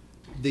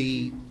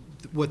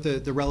what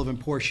the relevant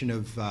portion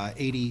of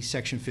 80,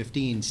 Section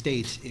 15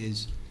 states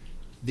is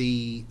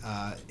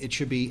it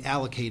should be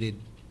allocated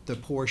the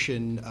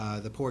portion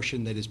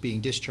that is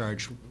being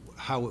discharged,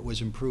 how it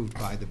was improved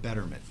by the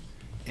betterment.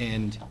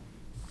 And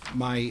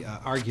my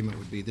argument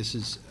would be,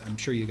 I'm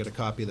sure you got a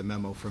copy of the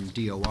memo from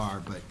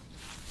DOR, but it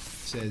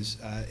says,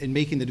 in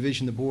making the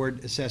division, the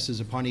board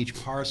assesses upon each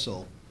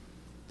parcel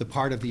the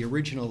part of the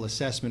original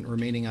assessment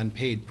remaining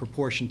unpaid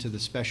proportion to the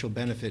special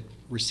benefit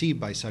received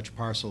by such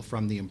parcel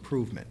from the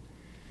improvement.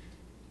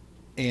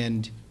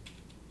 And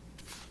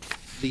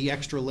the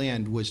extra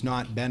land was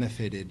not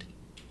benefited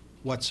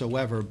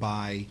whatsoever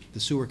by the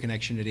sewer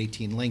connection at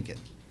 18 Lincoln.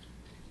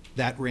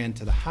 That ran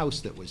to the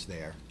house that was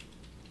there,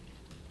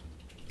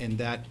 and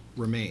that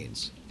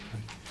remains.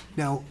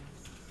 Now,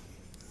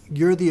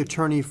 you're the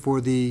attorney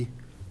for the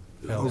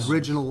Bells.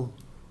 original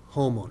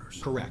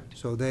homeowners. Correct.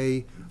 So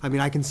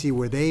I can see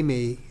where they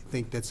may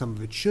think that some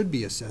of it should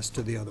be assessed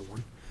to the other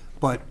one,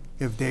 but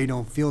if they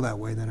don't feel that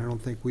way, then I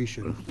don't think we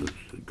should. Let's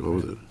go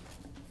with it.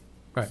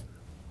 Right.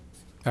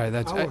 All right,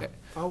 that's,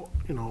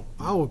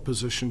 Our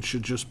position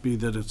should just be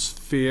that it's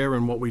fair,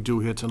 and what we do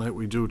here tonight,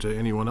 we do to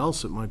anyone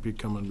else that might be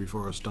coming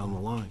before us down the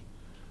line.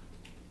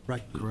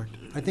 Right. Correct.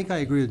 I think I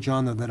agree with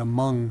John, though, that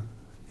among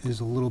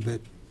is a little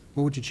bit,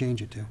 what would you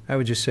change it to? I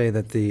would just say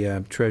that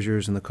the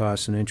treasures and the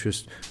costs and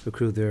interest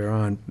accrued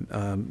thereon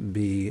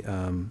be,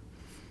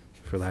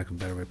 for lack of a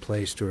better word,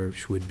 placed, or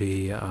would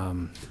be,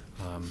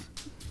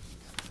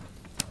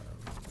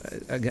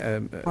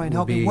 Brian,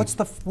 help me, what's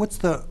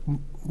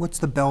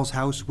the Bell's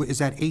house? Is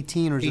that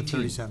 18 or is it 18.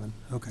 37?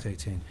 It's Okay.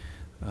 18,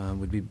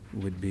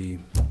 would be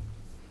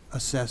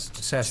Assessed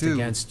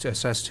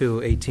assessed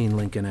to 18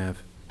 Lincoln Ave.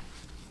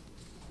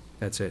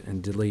 That's it,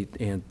 and delete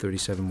and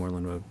 37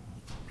 Moreland Road.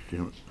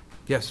 Chairman,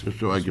 Yes. just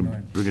so I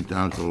can bring it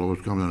down to the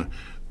lowest common,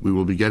 we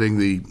will be getting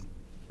the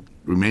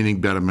remaining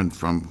betterment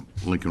from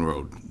Lincoln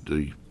Road,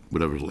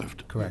 whatever's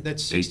left. Correct.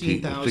 That's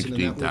 16,000, and that will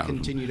 16,000.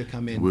 continue to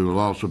come in. We will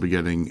also be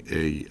getting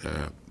a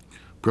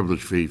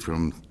privilege fee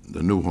from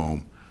the new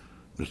home,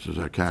 Mr.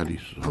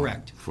 Zarkadis.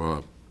 Correct.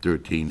 For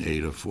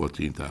 13,800 or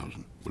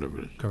 14,000, whatever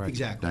it is. Correct.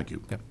 Exactly. Thank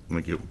you. Yep.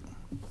 Thank you.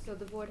 So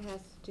the board has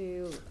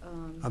to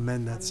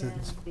Amend that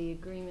sentence. the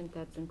agreement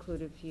that's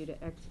included for you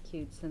to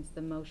execute, since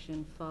the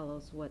motion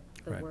follows what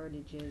the Right.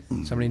 wordage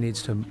is. Somebody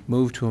needs to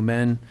move to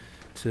amend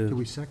Did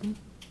we to, second?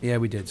 yeah,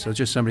 we did, so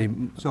just somebody,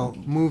 So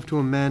move to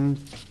amend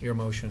your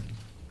motion.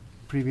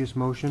 previous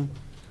motion.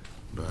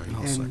 Bye.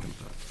 I'll And- second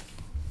that.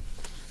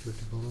 Do we have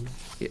to vote on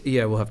that?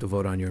 Yeah, we'll have to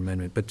vote on your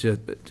amendment, but to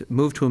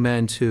move to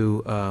amend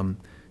to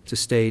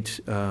state,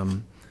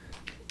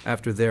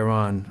 after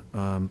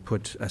thereon,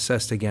 put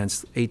assessed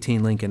against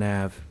 18 Lincoln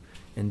Ave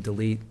and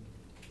delete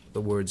the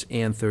words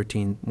and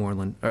 37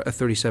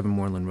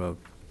 Moreland Road.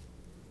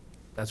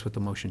 That's what the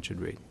motion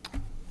should read.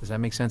 Does that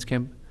make sense,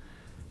 Kim?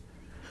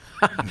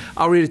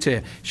 I'll read it to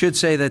you. Should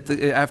say that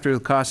after the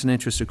costs and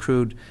interest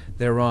accrued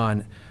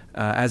thereon,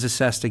 as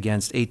assessed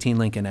against 18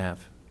 Lincoln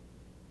Ave.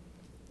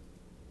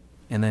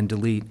 And then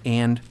delete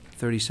and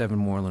 37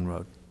 Moreland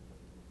Road.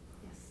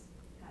 Yes,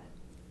 got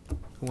it.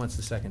 Who wants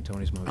to second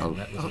Tony's motion? I'll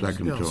That was-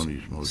 second Yes.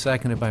 Tony's motion.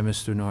 Seconded by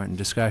Mr. Norton.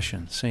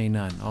 Discussion. Seeing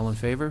none. All in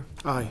favor?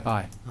 Aye.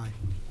 Aye. Aye.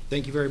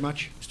 Thank you very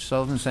much. Mr.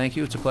 Sullivan, thank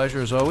you. It's a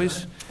pleasure as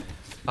always.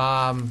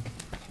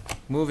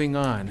 Moving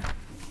on.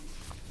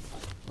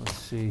 Let's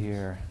see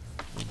here.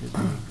 We did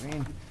the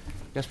green.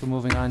 Guess we're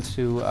moving on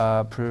to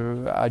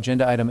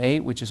agenda item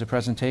 8, which is a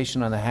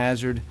presentation on the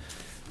hazard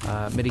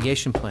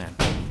mitigation plan,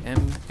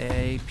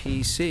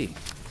 MAPC.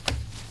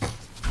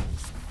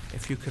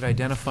 If you could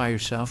identify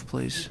yourself,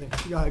 please.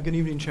 Good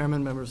evening,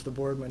 Chairman, members of the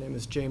board. My name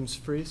is James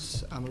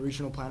Fries. I'm a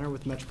regional planner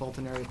with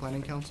Metropolitan Area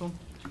Planning Council.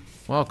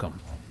 Welcome.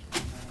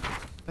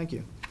 Thank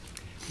you.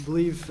 I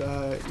believe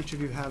each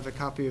of you have a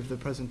copy of the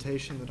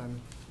presentation that I'm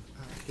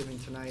giving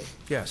tonight.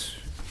 Yes.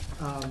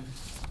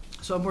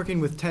 So I'm working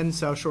with 10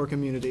 South Shore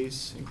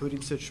communities,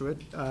 including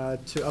Scituate,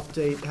 to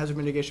update hazard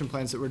mitigation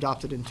plans that were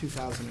adopted in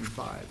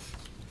 2005.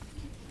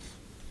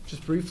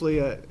 Just briefly,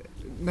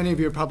 many of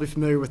you are probably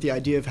familiar with the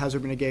idea of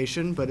hazard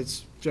mitigation, but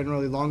it's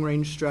generally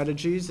long-range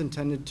strategies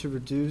intended to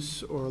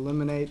reduce or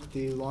eliminate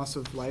the loss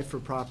of life or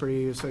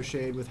property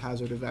associated with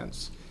hazard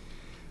events.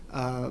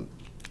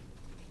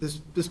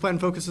 this plan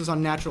focuses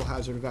on natural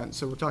hazard events.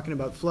 So we're talking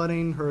about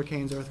flooding,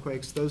 hurricanes,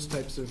 earthquakes, those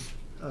types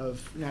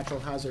of natural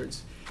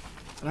hazards.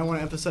 And I want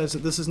to emphasize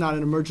that this is not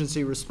an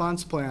emergency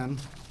response plan.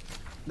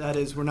 That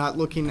is, we're not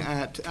looking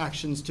at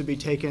actions to be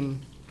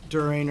taken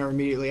during or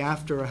immediately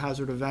after a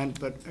hazard event,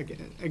 but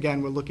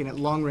again, we're looking at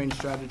long-range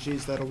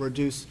strategies that'll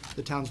reduce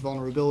the town's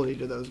vulnerability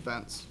to those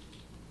events.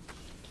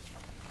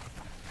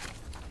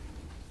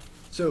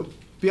 So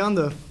beyond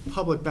the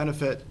public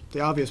benefit,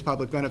 the obvious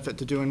public benefit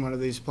to doing one of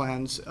these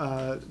plans,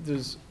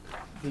 there's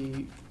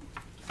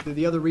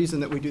the other reason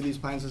that we do these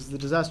plans is the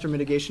Disaster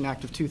Mitigation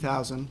Act of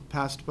 2000,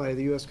 passed by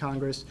the U.S.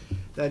 Congress,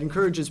 that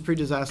encourages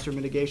pre-disaster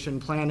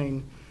mitigation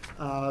planning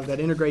that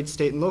integrates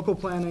state and local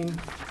planning.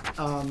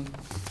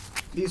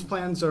 These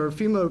plans are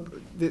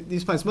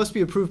these plans must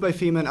be approved by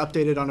FEMA and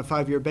updated on a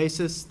 5-year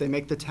basis. They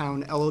make the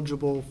town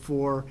eligible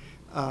for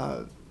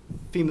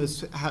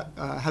FEMA's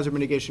hazard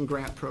mitigation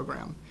grant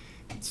program.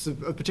 It's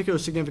of particular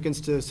significance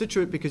to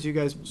Scituate because you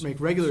guys make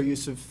regular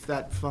use of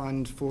that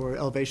fund for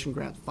elevation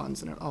grant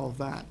funds and all of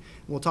that. And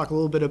we'll talk a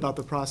little bit about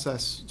the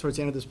process towards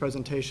the end of this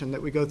presentation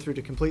that we go through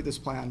to complete this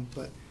plan,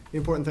 but the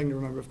important thing to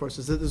remember, of course,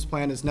 is that this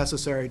plan is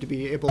necessary to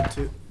be able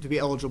to be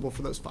eligible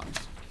for those funds.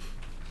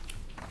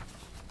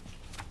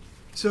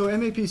 So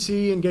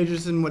MAPC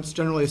engages in what's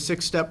generally a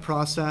 6-step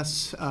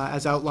process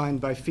as outlined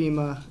by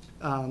FEMA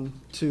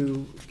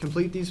to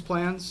complete these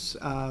plans.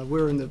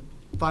 We're in the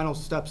final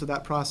steps of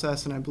that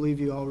process, and I believe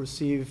you all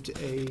received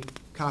a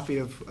copy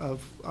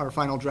of our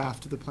final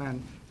draft of the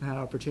plan and had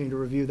an opportunity to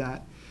review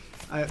that.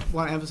 I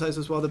want to emphasize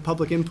as well that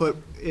public input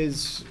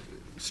is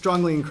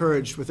strongly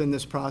encouraged within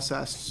this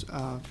process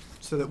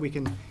so that we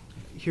can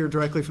hear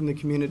directly from the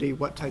community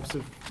what types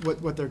of,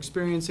 what they're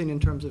experiencing in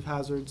terms of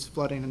hazards,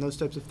 flooding, and those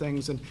types of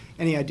things, and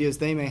any ideas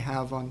they may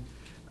have on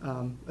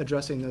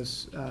addressing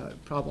those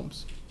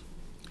problems.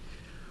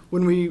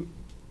 When we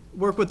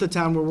work with the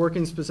town, we're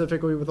working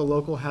specifically with a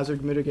local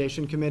hazard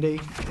mitigation committee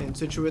in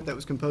Scituate that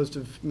was composed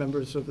of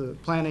members of the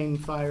planning,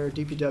 fire,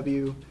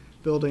 DPW,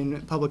 building,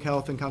 public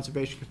health, and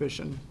conservation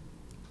commission.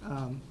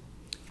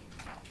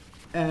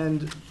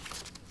 And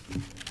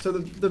so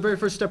the very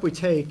first step we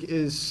take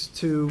is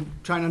to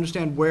try and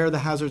understand where the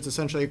hazards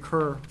essentially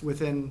occur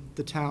within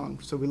the town.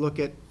 So we look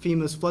at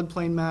FEMA's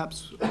floodplain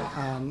maps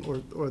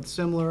or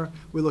similar.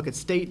 We look at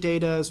state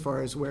data as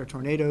far as where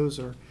tornadoes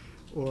or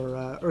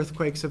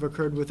earthquakes have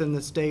occurred within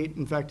the state.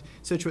 In fact,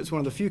 Scituate's one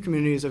of the few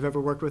communities I've ever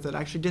worked with that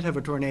actually did have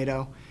a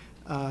tornado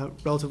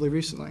relatively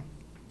recently.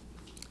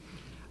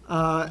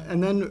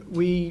 And then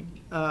we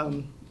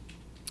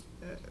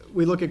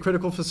look at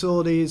critical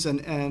facilities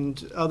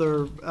and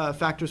other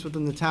factors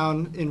within the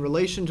town in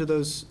relation to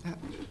those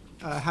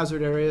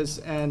hazard areas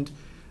and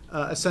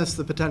assess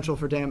the potential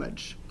for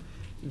damage.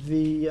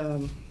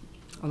 On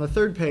the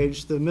third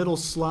page, the middle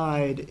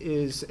slide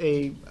is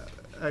a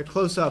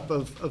close-up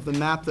of the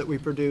map that we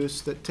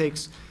produce that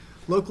takes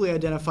locally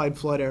identified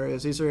flood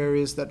areas. These are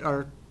areas that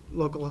our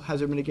local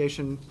hazard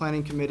mitigation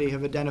planning committee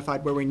have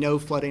identified where we know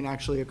flooding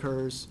actually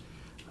occurs,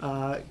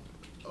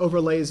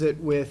 overlays it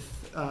with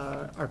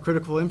our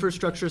critical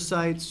infrastructure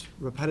sites,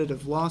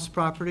 repetitive loss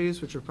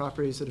properties, which are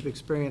properties that have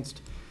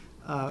experienced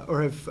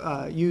or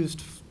have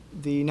used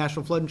the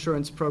National Flood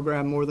Insurance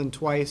Program more than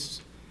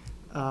twice.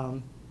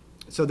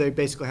 So they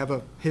basically have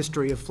a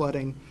history of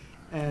flooding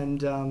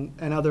and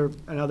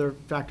other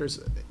factors.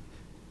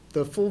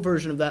 The full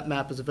version of that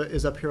map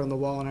is up here on the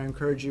wall, and I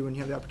encourage you, when you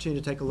have the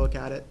opportunity, to take a look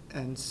at it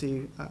and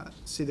see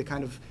the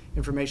kind of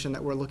information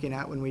that we're looking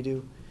at when we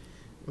do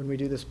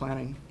this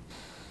planning.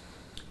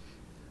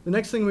 The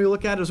next thing we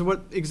look at is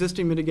what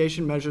existing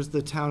mitigation measures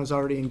the town is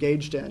already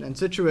engaged in. And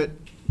Scituate,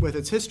 with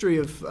its history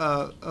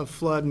of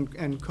flood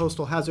and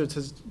coastal hazards,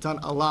 has done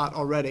a lot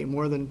already,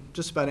 more than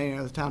just about any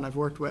other town I've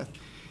worked with.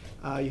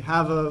 You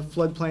have a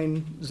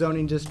floodplain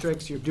zoning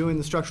districts, you're doing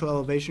the structural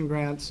elevation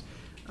grants.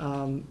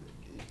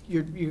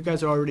 You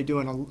guys are already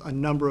doing a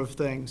number of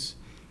things.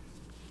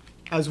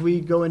 As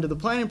we go into the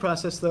planning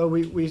process, though,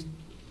 we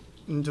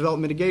develop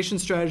mitigation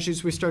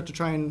strategies. We start to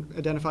try and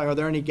identify, are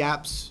there any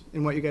gaps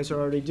in what you guys are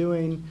already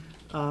doing?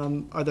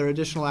 Are there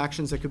additional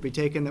actions that could be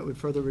taken that would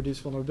further reduce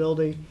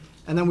vulnerability?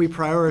 And then we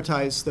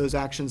prioritize those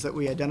actions that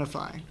we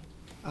identify.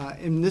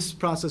 In this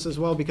process as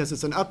well, because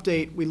it's an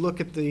update, we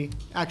look at the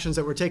actions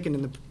that were taken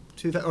in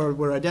or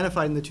were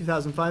identified in the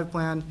 2005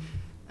 plan,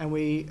 and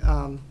we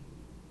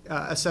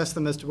assess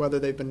them as to whether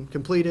they've been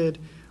completed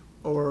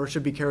or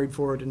should be carried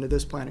forward into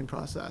this planning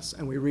process,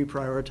 and we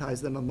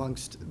reprioritize them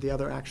amongst the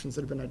other actions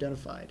that have been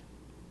identified.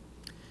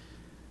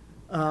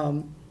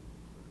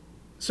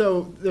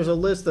 So there's a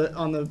list that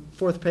on the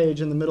fourth page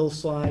in the middle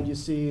slide, you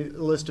see a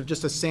list of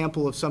just a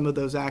sample of some of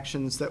those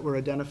actions that were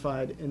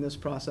identified in this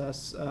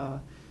process.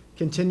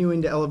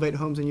 Continuing to elevate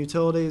homes and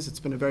utilities. It's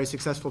been a very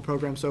successful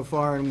program so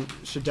far and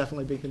should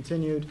definitely be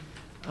continued.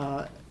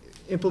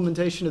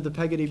 Implementation of the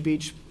Peggotty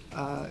Beach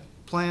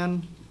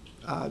plan.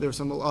 There's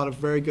a lot of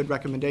very good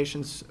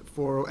recommendations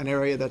for an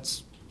area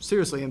that's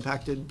seriously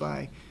impacted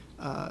by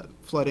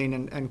flooding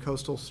and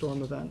coastal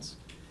storm events.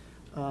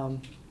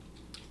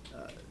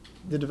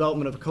 The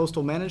development of a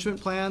coastal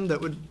management plan that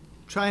would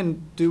try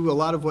and do a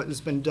lot of what has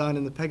been done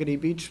in the Peggotty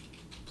Beach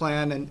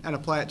plan and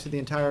apply it to the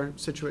entire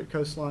Scituate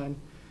coastline,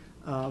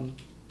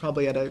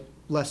 probably at a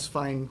less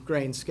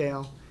fine-grained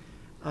scale.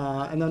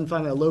 And then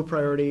finally, a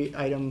low-priority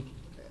item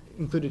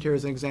included here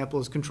as an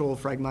example is control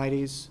of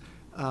Phragmites.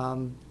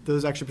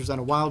 Those actually present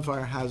a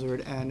wildfire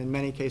hazard and in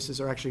many cases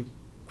are actually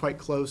quite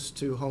close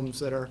to homes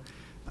that are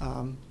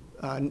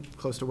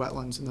close to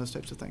wetlands and those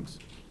types of things.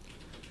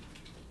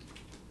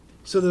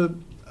 So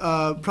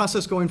the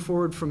process going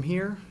forward from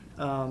here,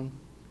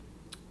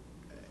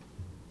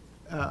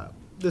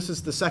 this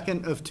is the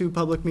second of 2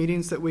 public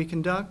meetings that we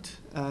conduct,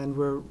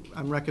 and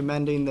I'm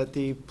recommending that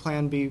the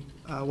plan be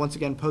once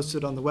again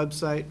posted on the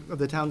website, of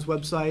the town's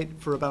website,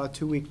 for about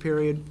a 2-week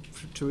period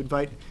to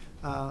invite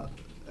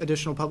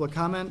additional public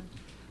comment.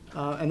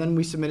 And then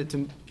we submit it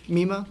to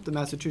MEMA, the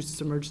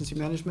Massachusetts Emergency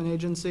Management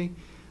Agency.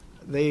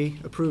 They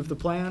approve the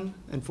plan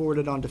and forward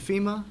it on to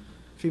FEMA.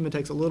 FEMA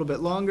takes a little bit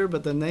longer,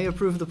 but then they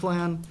approve the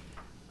plan.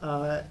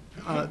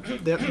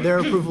 Their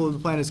approval of the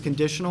plan is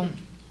conditional.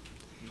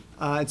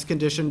 It's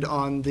conditioned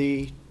on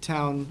the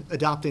town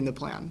adopting the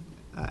plan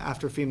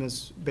after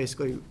FEMA's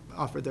basically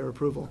offered their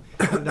approval.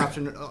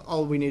 Adoption,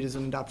 all we need is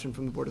an adoption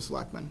from the Board of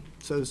Selectmen.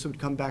 So this would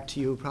come back to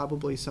you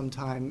probably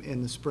sometime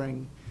in the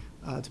spring,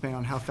 depending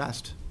on how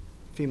fast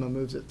FEMA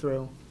moves it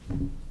through.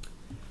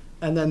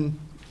 And then,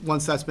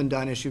 once that's been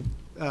done,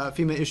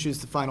 FEMA issues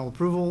the final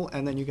approval,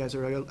 and then you guys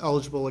are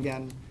eligible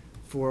again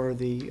for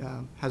the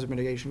Hazard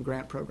Mitigation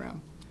Grant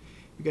Program.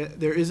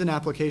 There is an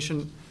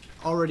application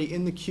already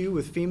in the queue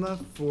with FEMA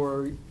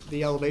for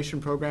the elevation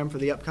program for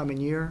the upcoming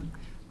year.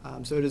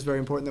 So it is very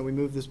important that we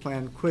move this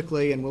plan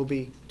quickly, and we'll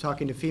be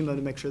talking to FEMA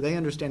to make sure they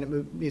understand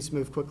it needs to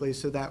move quickly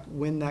so that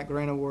when that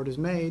grant award is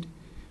made,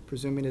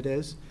 presuming it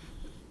is,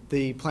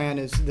 the plan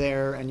is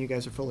there and you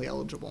guys are fully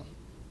eligible.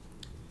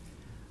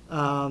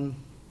 And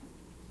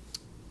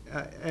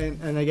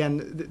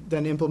again,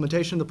 then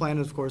implementation of the plan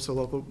is, of course,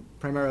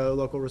 primarily a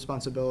local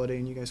responsibility,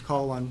 and you guys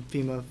call on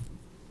FEMA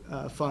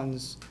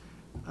funds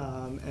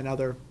and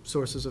other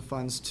sources of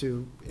funds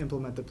to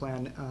implement the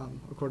plan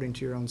according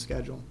to your own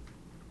schedule.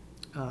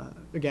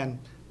 Again,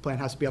 the plan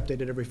has to be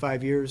updated every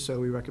 5 years, so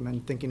we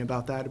recommend thinking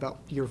about that about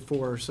year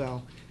 4 or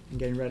so and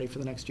getting ready for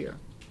the next year.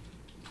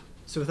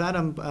 So with that,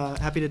 I'm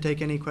happy to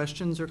take any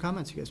questions or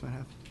comments you guys might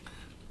have.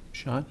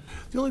 Sean?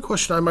 The only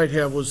question I might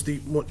have was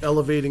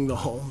elevating the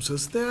homes.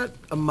 Has that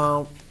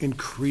amount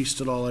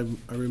increased at all? I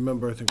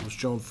remember, I think it was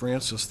Joan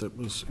Francis that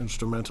was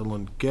instrumental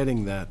in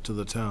getting that to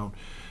the town.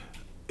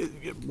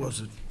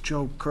 Was it,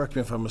 Joe, correct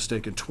me if I'm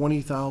mistaken,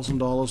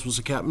 $20,000 was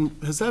the cap?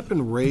 Has that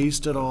been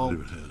raised at all?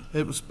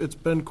 It's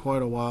been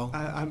quite a while.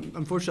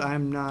 Unfortunately,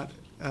 I'm not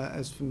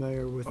as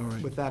familiar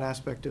with that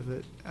aspect of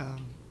it.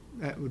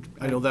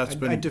 I know that's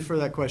been. I defer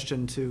that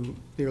question to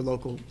the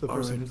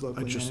person who's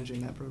locally just-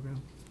 managing that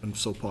program. And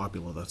so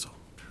popular, that's all.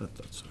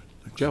 That's all right.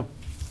 Thanks. Joe?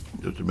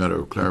 Just a matter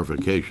of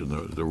clarification,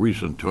 the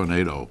recent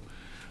tornado,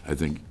 I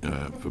think,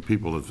 for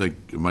people that think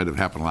it might have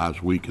happened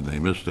last week and they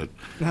missed it,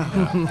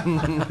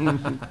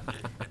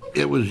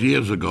 it was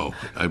years ago,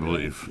 I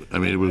believe. I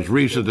mean, it was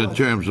recent in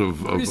terms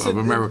of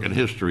American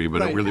history,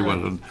 but it really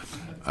wasn't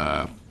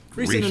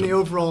recent in the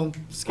overall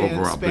span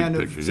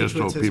big of picture, just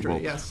so Situate's people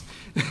history, yes.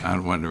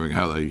 aren't wondering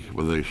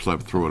whether they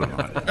slept through it or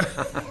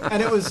not.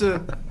 And it was a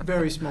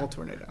very small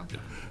tornado.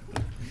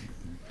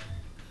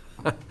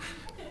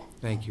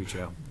 Thank you,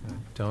 Joe.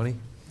 Tony?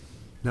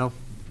 No?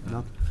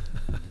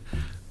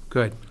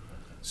 Good.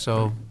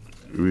 So,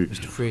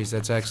 Mr. Freeze,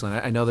 that's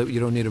excellent. I know that you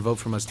don't need a vote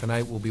from us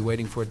tonight. We'll be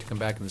waiting for it to come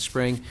back in the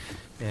spring,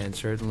 and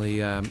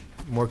certainly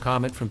more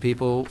comment from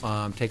people.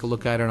 Take a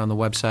look at it on the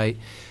website.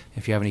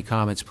 If you have any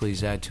comments,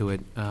 please add to it.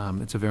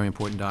 It's a very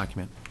important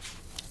document.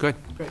 Good.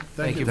 Great.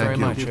 Thank you very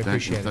much. I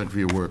appreciate it. Thank you for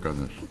your work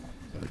on this.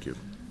 Thank you.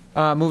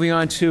 Moving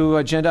on to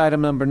agenda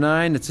item number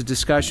 9, it's a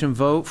discussion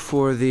vote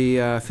for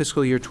the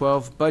fiscal year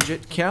 12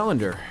 budget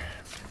calendar.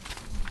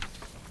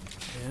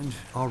 And,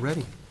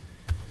 Already.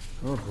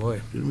 oh boy.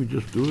 Didn't we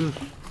just do this?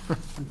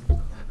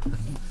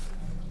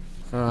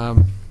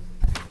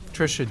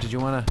 Tricia, did you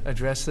want to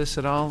address this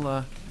at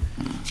all?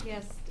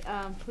 Yes,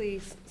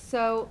 please.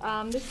 So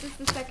this is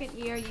the second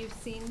year you've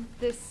seen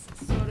this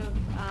sort of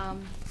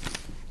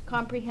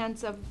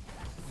comprehensive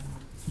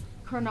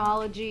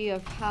chronology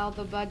of how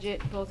the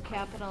budget, both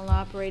capital and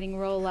operating,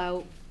 roll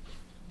out,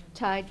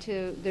 tied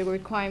to the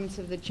requirements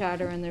of the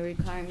charter and the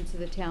requirements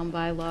of the town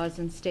bylaws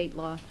and state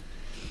law.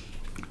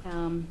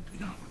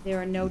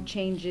 There are no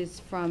changes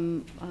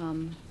from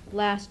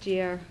last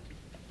year.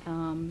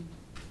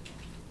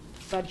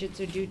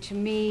 Budgets are due to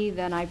me,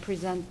 then I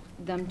present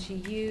them to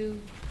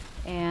you,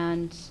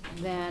 and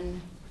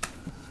then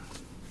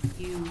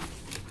you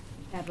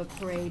have a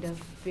parade of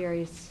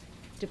various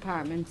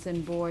departments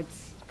and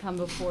boards come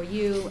before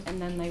you,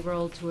 and then they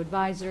roll to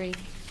advisory,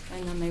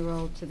 and then they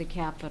roll to the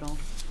capital.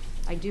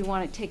 I do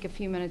want to take a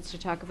few minutes to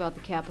talk about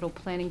the capital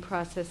planning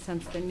process,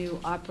 since the new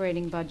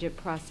operating budget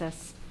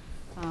process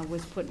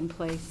was put in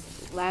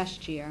place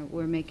last year.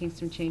 We're making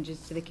some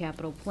changes to the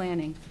capital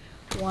planning.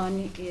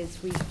 One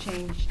is we've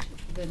changed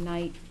the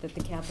night that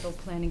the capital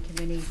planning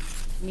committee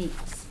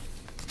meets.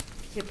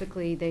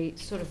 typically, they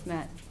sort of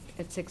met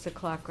at 6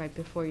 o'clock right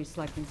before your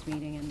selectmen's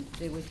meeting, and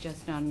there was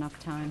just not enough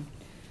time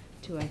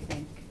to, I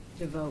think,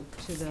 devote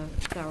to the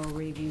thorough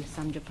review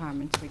some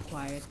departments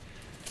required.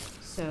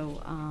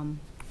 So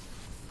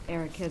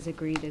Eric has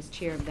agreed as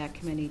chair of that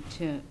committee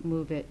to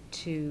move it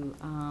to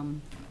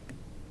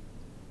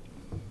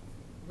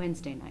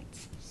Wednesday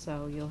nights.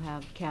 So you'll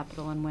have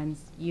capital on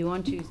you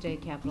on Tuesday,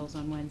 capitals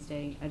on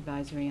Wednesday,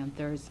 advisory on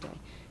Thursday.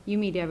 You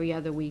meet every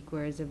other week,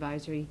 whereas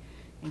advisory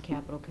and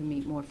capital can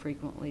meet more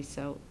frequently,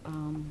 so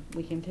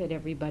we can fit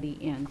everybody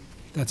in.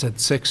 That's at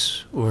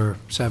 6 or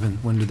 7?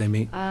 When do they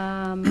meet?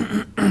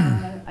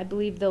 I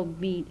believe they'll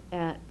meet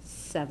at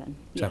 7.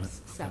 Seven,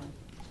 Yes, 7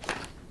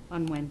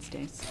 on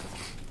Wednesdays.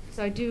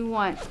 So I do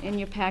want, in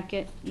your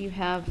packet, you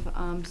have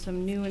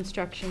some new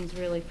instructions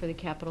really for the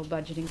capital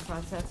budgeting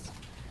process.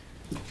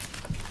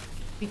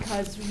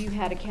 Because you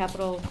had a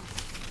capital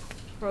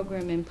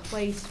program in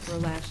place for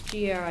last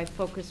year, I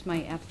focused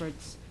my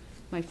efforts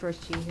my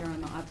first year here on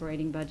the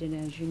operating budget.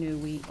 As you knew,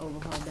 we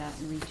overhauled that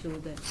and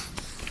retooled it.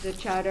 The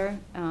charter,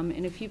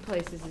 in a few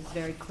places, is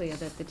very clear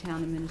that the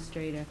town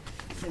administrator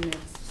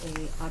submits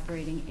a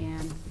operating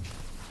and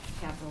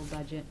capital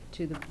budget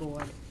to the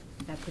board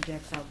that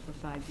projects out for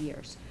 5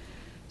 years.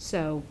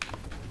 So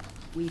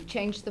we've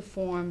changed the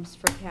forms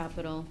for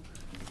capital.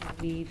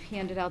 We've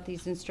handed out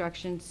these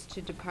instructions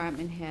to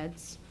department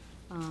heads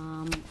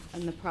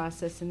in the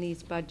process, and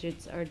these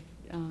budgets are,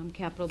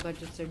 capital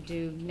budgets are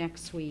due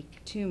next week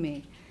to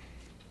me.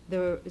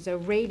 There is a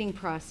rating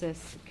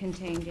process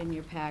contained in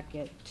your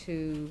packet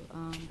to,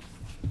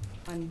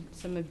 on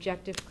some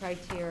objective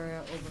criteria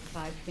over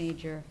 5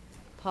 major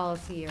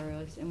policy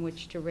areas in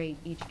which to rate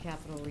each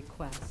capital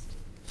request.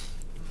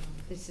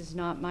 This is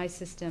not my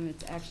system,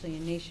 it's actually a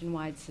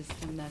nationwide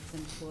system that's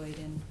employed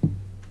in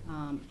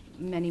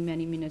many,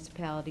 many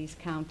municipalities,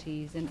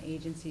 counties, and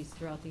agencies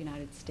throughout the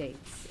United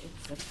States.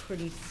 It's a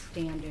pretty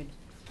standard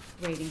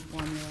rating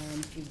formula,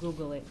 and if you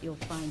Google it, you'll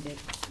find it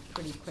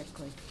pretty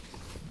quickly.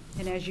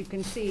 And as you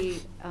can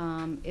see,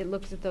 it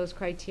looks at those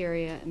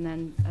criteria and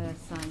then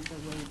assigns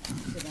a weight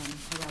to them,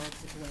 a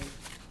relative weight.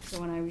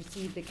 So when I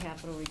receive the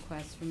capital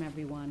request from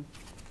everyone,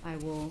 I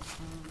will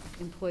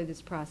employ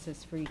this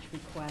process for each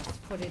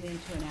request, put it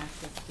into an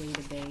access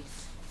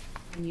database,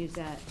 and use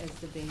that as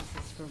the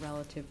basis for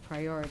relative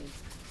priority.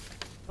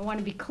 I want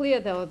to be clear,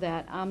 though,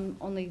 that I'm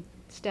only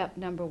step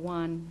number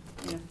 1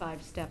 in a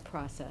 5-step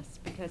process,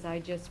 because I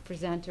just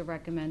present a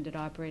recommended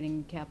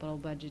operating capital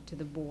budget to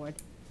the board.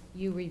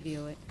 You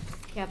review it.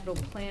 Capital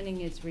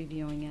planning is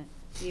reviewing it.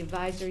 The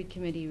advisory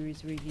committee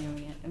is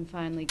reviewing it. And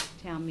finally,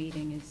 town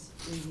meeting is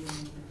reviewing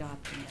and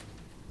adopting it.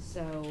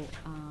 So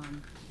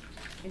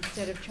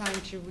instead of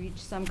trying to reach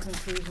some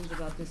conclusions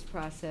about this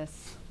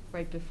process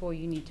right before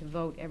you need to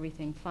vote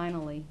everything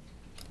finally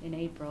in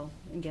April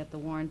and get the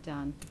warrant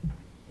done,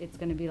 it's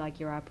going to be like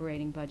your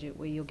operating budget,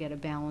 where you'll get a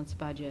balanced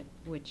budget,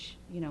 which,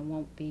 you know,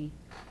 won't be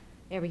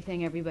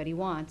everything everybody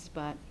wants,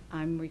 but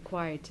I'm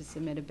required to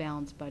submit a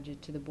balanced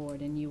budget to the board,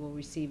 and you will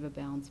receive a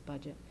balanced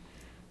budget.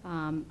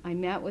 I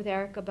met with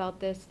Eric about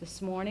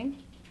this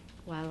morning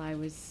while I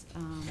was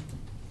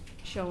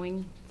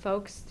showing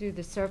folks through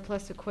the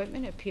surplus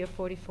equipment at Pier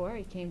 44.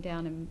 He came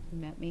down and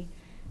met me.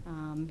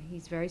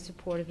 He's very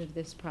supportive of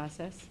this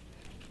process.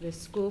 The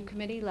school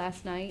committee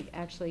last night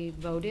actually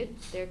voted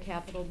their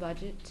capital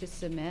budget to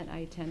submit. I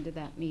attended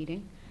that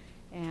meeting.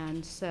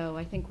 And so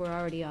I think we're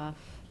already off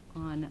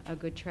on a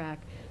good track.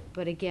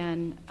 But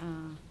again,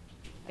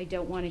 I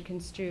don't want it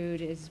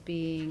construed as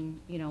being,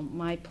 you know,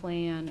 my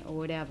plan or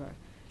whatever.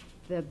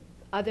 The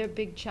other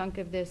big chunk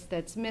of this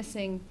that's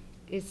missing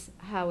is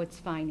how it's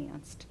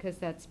financed, because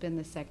that's been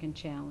the second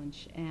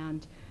challenge.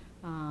 And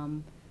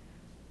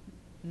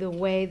the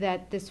way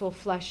that this will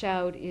flesh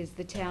out is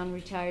the town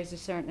retires a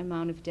certain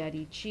amount of debt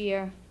each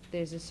year.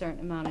 There's a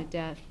certain amount of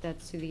debt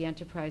that's through the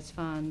enterprise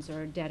funds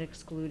or debt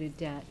excluded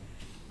debt.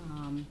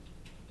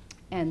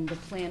 And the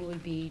plan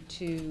would be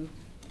to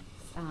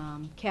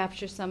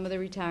capture some of the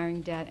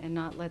retiring debt and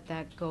not let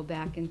that go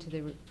back into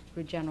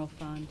the general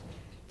fund.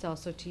 It's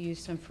also to use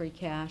some free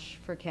cash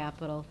for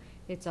capital.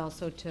 It's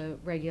also to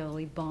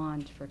regularly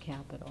bond for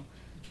capital.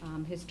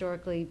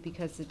 Historically,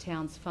 because the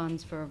town's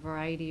funds, for a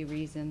variety of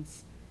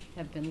reasons,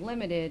 have been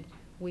limited,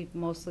 we've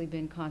mostly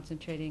been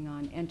concentrating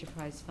on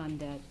enterprise fund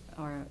debt,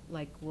 or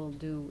like we'll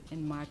do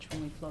in March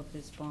when we float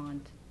this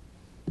bond,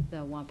 the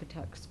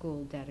Wampatuck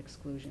School debt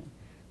exclusion.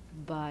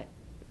 But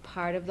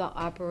part of the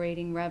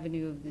operating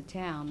revenue of the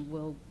town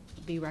will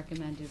be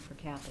recommended for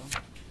capital.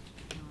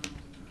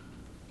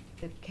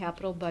 The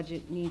capital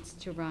budget needs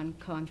to run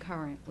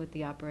concurrent with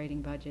the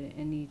operating budget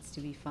and needs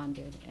to be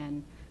funded.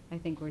 And I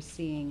think we're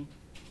seeing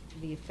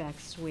the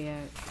effects where,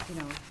 you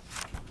know,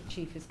 the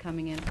chief is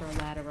coming in for a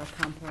ladder, a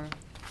pumper,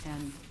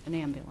 and an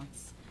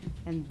ambulance.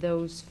 And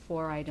those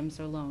 4 items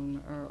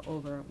alone are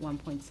over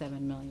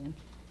 1.7 million.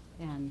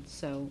 And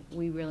so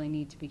we really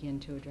need to begin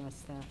to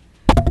address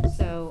that.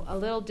 So a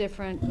little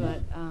different,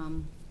 but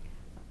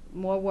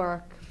more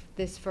work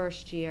this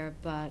first year,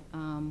 but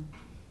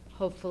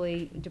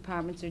hopefully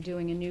departments are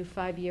doing a new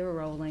 5-year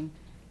rolling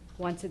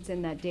once it's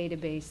in that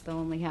database, they'll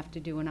only have to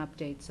do an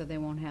update, so they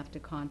won't have to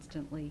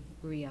constantly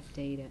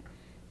re-update it.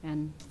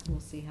 And we'll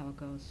see how it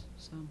goes.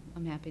 So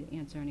I'm happy to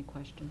answer any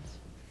questions.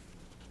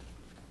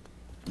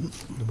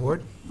 The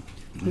board?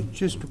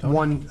 Just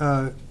one,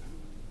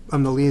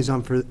 I'm the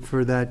liaison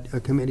for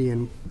that committee,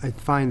 and I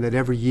find that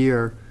every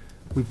year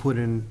we put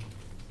in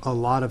a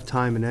lot of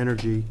time and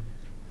energy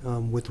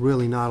with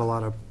really not a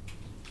lot of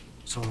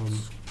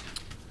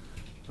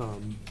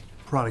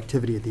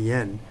productivity at the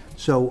end.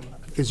 So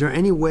is there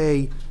any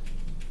way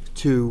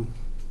to,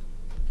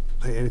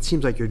 and it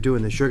seems like you're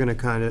doing this, you're going to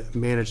kind of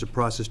manage the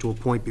process to a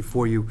point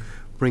before you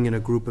bring in a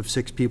group of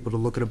 6 people to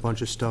look at a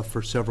bunch of stuff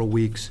for several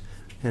weeks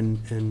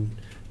and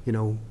you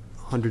know,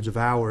 hundreds of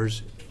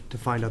hours to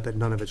find out that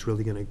none of it's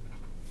really going to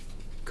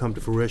come to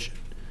fruition.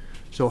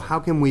 So how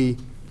can we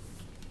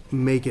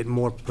make it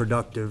more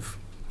productive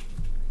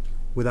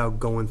without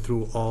going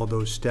through all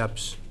those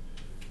steps?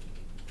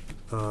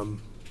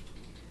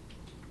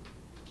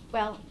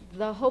 Well,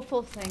 the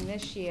hopeful thing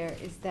this year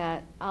is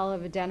that I'll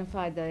have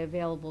identified the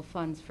available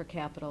funds for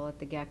capital at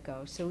the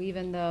get-go. So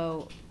even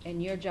though,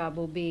 and your job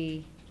will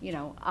be, you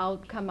know, I'll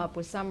come up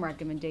with some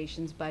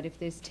recommendations, but if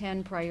there's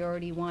 10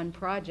 priority 1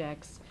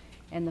 projects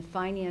and the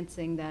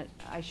financing that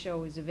I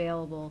show is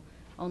available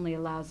only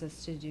allows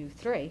us to do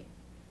 3,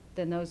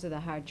 then those are the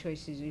hard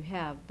choices you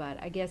have.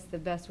 But I guess the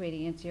best way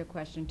to answer your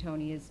question,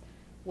 Tony, is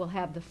we'll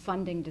have the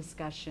funding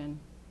discussion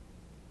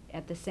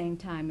at the same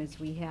time as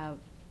we have,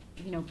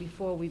 you know,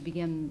 before we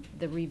begin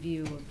the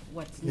review of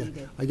what's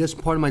needed. I guess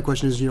part of my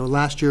question is, you know,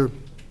 last year,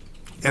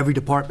 every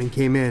department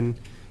came in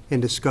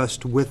and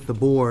discussed with the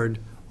board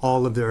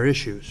all of their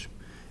issues.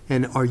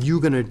 And are you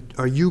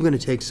gonna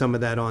take some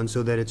of that on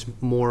so that it's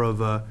more of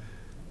a,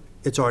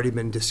 it's already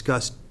been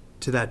discussed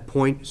to that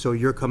point, so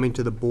you're coming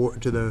to the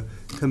board, to the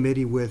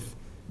committee with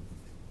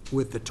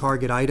the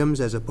target items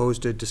as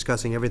opposed to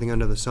discussing everything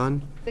under the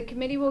sun? The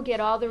committee will get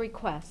all the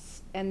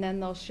requests, and then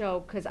they'll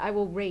show, because I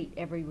will rate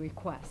every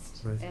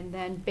request. Right. And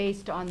then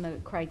based on the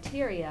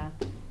criteria,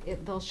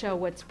 they'll show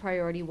what's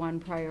priority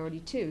 1, priority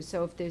 2.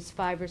 So if there's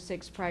 5 or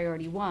 6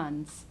 priority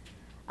 1s,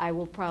 I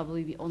will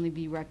probably only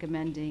be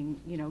recommending,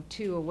 you know,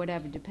 2 or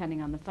whatever,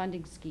 depending on the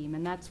funding scheme.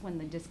 And that's when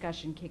the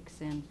discussion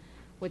kicks in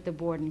with the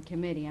board and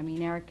committee. I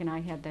mean, Eric and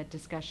I had that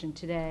discussion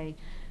today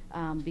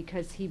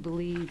because he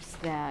believes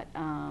that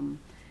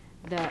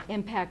the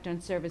impact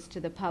on service to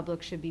the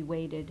public should be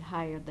weighted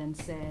higher than,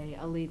 say,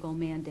 a legal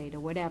mandate or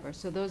whatever.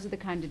 So those are the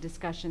kind of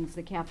discussions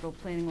the capital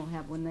planning will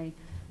have when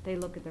they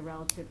look at the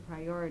relative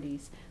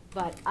priorities.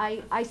 But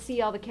I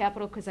see all the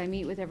capital because I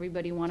meet with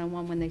everybody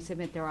one-on-one when they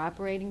submit their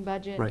operating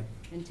budget. Right.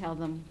 And tell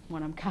them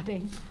what I'm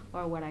cutting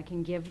or what I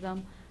can give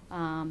them.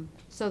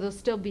 So there'll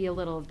still be a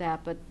little of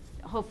that, but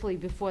hopefully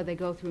before they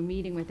go through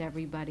meeting with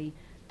everybody,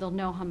 they'll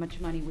know how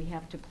much money we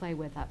have to play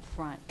with up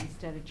front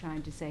instead of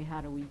trying to say, how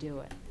do we do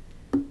it?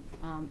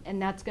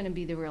 And that's going to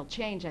be the real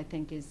change, I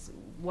think, is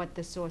what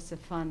the source of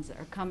funds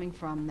are coming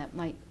from that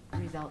might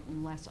result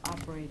in less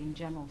operating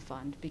general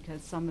fund,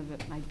 because some of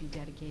it might be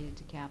dedicated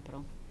to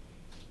capital.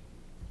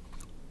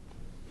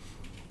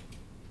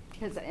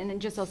 And then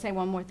just I'll say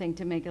one more thing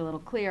to make it a little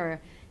clearer,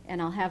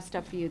 and I'll have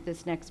stuff for you at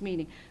this next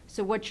meeting.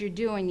 So what you're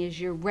doing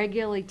is you're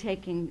regularly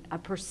taking a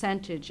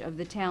percentage of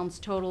the town's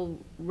total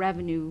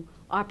revenue,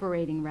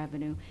 operating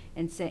revenue,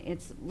 and say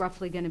it's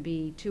roughly going to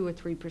be 2 or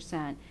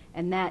 3%,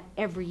 and that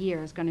every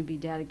year is going to be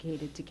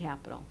dedicated to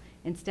capital.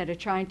 Instead of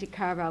trying to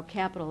carve out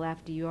capital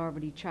after you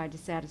already tried to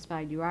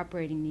satisfy your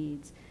operating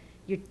needs,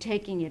 you're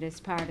taking it as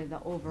part of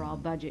the overall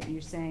budget, and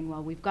you're saying,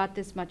 well, we've got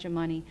this much of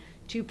money,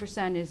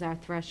 2% is our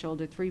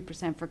threshold, or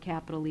 3% for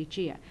capital each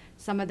year.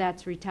 Some of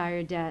that's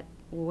retired debt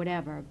or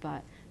whatever,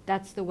 but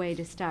that's the way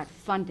to start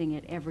funding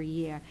it every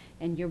year,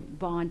 and you're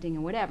bonding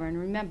or whatever. And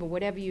remember,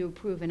 whatever you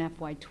approve in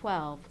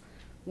FY12,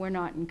 we're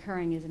not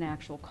incurring as an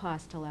actual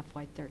cost till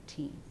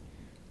FY13.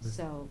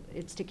 So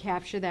it's to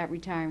capture that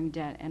retiring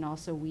debt and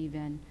also weave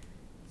in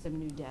some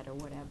new debt or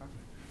whatever.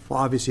 Well,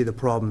 obviously, the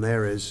problem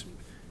there is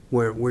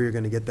where you're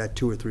going to get that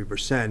 2 or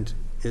 3%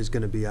 is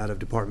going to be out of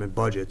department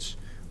budgets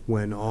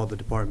when all the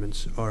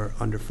departments are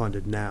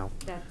underfunded now.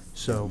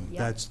 So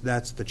Yep.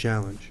 that's the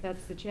challenge.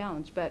 That's the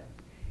challenge, but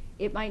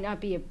it might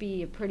not be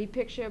a pretty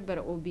picture, but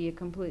it will be a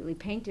completely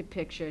painted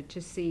picture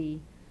to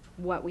see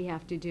what we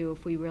have to do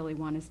if we really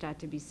want to start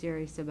to be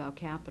serious about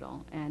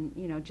capital. And,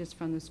 you know, just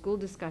from the school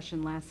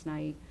discussion last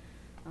night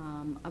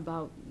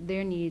about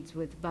their needs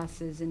with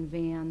buses and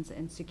vans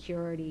and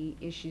security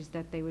issues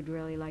that they would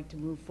really like to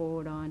move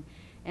forward on,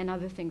 and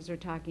other things we're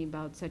talking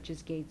about, such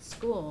as Gates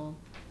School,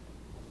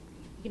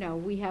 you know,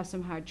 we have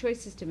some hard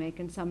choices to make,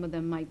 and some of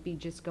them might be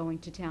just going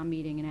to town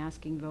meeting and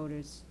asking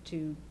voters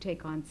to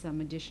take on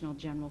some additional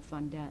general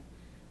fund debt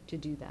to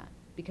do that.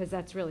 Because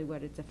that's really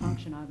what it's a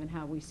function of, and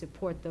how we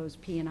support those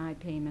P&I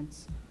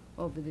payments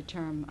over the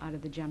term out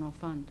of the general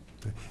fund.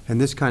 And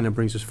this kind of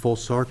brings us full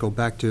circle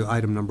back to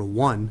item number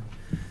 1.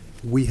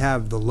 We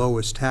have the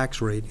lowest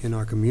tax rate in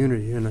our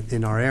community,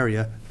 in our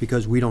area,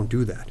 because we don't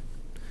do that.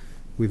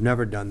 We've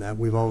never done that.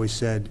 We've always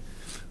said,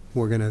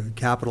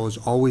 capital has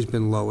always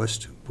been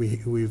lowest.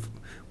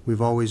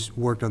 We've always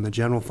worked on the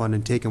general fund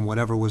and taken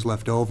whatever was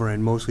left over,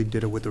 and mostly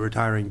did it with the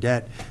retiring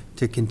debt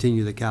to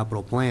continue the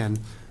capital plan,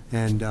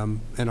 and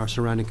our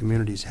surrounding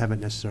communities haven't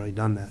necessarily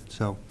done that,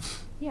 so.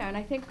 Yeah, and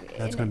I think,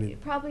 That's gonna be-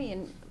 probably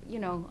in,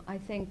 I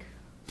think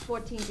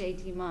 14 to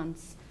 18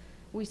 months,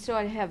 we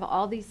sort of have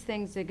all these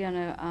things that are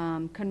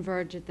gonna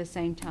converge at the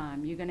same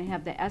time. You're gonna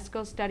have the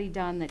ESCO study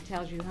done that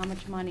tells you how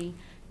much money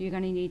you're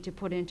gonna need to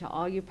put into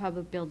all your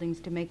public buildings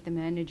to make them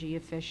energy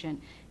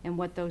efficient, and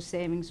what those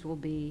savings will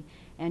be.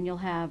 And you'll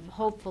have,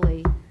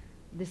 hopefully,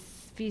 this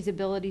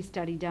feasibility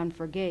study done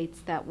for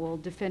Gates that will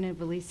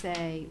definitively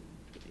say,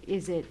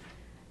 is it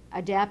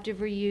adaptive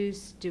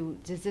reuse?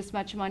 Does this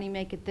much money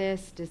make it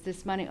this? Does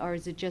this money, or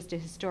is it just a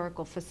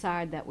historical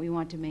facade that we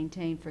want to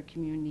maintain for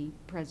community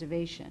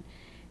preservation?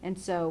 And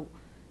so,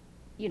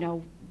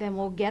 then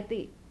we'll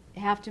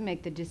have to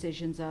make the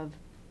decisions of,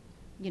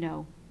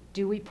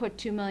 do we put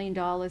 $2 million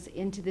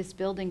into this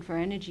building for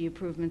energy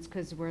improvements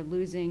because we're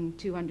losing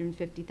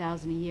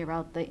 $250,000 a year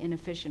out the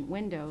inefficient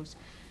windows?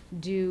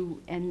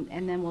 And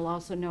then we'll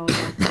also know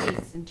about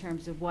Gates in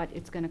terms of what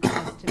it's gonna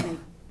cost to make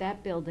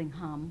that building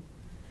hum.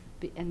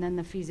 And then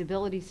the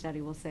feasibility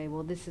study will say,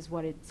 well, this is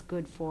what it's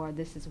good for,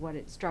 this is what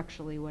it's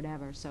structurally,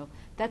 whatever. So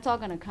that's all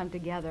gonna come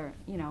together,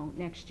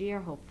 next year,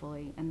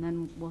 hopefully, and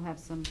then we'll have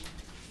some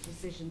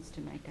decisions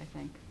to make, I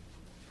think.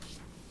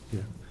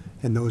 Yeah,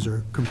 and those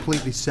are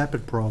completely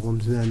separate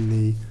problems than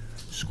the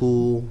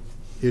school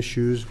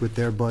issues with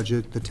their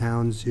budget, the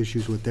town's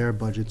issues with their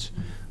budgets.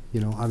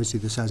 Obviously,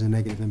 this has a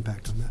negative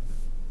impact on that.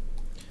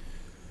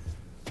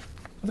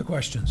 Other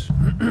questions?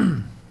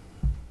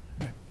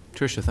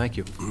 Tricia, thank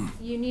you.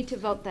 You need to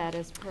vote that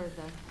as per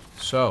the.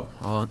 So,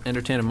 I'll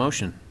entertain a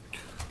motion.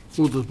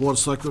 Move the Board of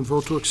Selectmen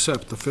vote to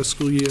accept the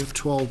fiscal year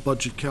 12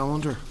 budget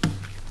calendar.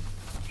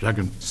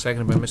 Second.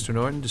 Seconded by Mr.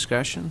 Norton.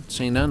 Discussion?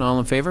 Seeing none, all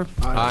in favor?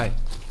 Aye.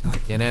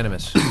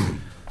 Unanimous.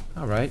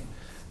 All right.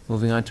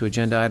 Moving on to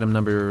agenda item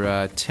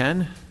number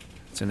 10.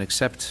 It's an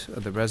accept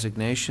of the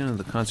resignation of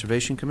the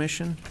Conservation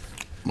Commission.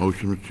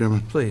 Motion, Mr.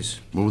 Chairman. Please.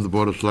 Move the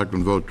Board of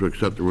Selectmen vote to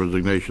accept the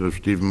resignation of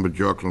Stephen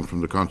Bajorklin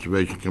from the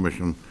Conservation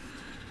Commission,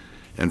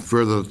 and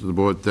further, the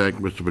Board thank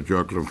Mr.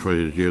 Bajorklin for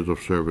his years of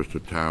service to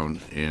town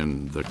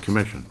and the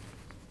Commission.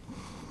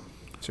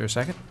 Is there a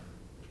second?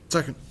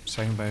 Second.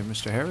 Second by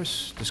Mr.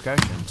 Harris.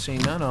 Discussion?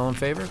 Seeing none, all in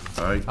favor?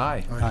 Aye.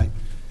 Aye. Aye.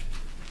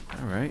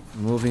 All right,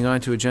 moving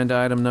on to agenda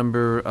item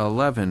number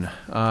 11.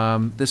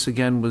 This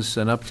again was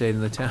an update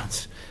in the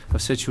town's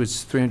of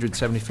Situate's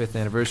 375th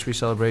anniversary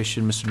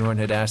celebration. Mr. Norton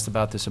had asked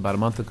about this about a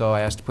month ago.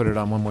 I asked to put it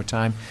on one more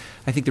time.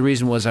 I think the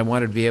reason was I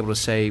wanted to be able to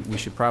say we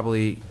should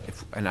probably,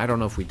 and I don't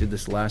know if we did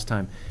this last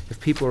time,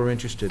 if people are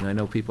interested, and I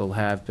know people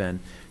have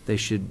been, they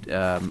should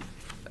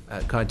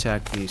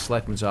contact the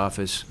Selectmen's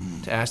office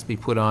to ask to be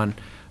put on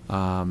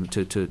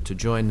to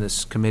join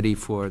this committee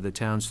for the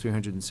town's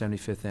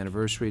 375th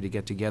anniversary, to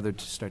get together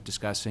to start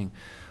discussing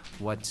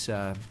what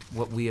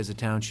we as a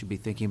town should be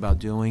thinking about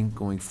doing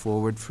going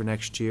forward for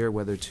next year,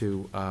 whether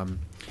to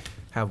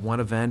have one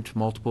event,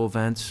 multiple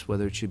events,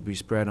 whether it should be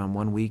spread on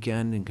one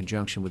weekend in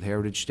conjunction with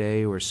Heritage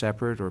Day, or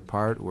separate, or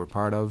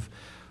part of,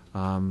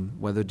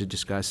 whether to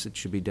discuss it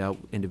should be dealt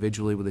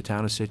individually with the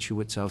town of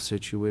Scituate, South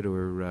Scituate,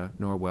 or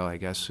Norwell, I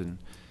guess,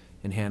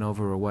 in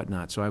Hanover or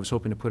whatnot. So I was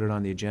hoping to put it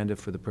on the agenda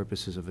for the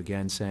purposes of,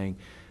 again, saying,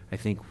 I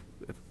think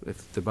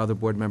if the other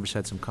board members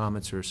had some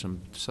comments or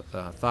some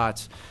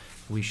thoughts,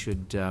 we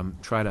should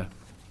try to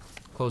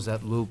close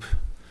that loop,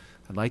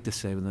 I'd like to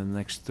say, within the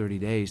next 30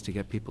 days to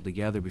get people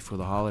together before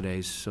the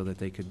holidays so that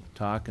they could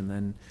talk and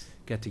then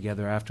get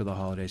together after the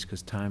holidays,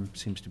 because time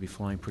seems to be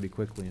flying pretty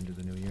quickly into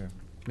the new year.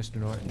 Mr.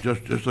 Norton.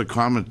 Just a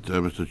comment,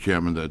 Mr.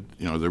 Chairman, that,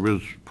 there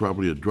is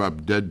probably a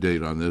drop-dead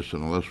date on this,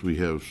 and unless we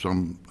have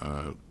some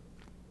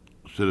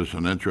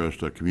citizen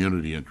interest, or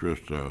community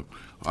interest, or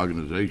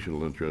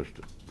organizational interest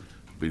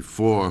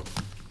before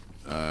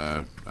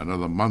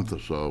another month or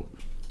so,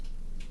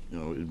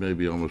 it may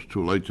be almost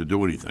too late to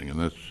do anything, and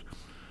that's,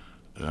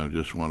 I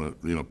just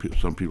want to,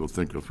 some people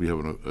think if we have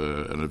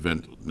an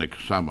event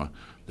next summer,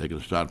 they can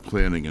start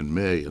planning in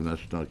May, and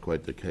that's not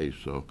quite the case.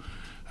 So,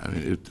 I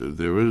mean,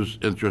 there is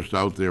interest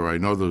out there. I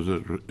know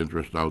there's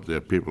interest out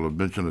there. People have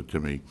mentioned it to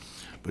me,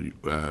 but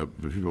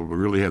people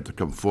really have to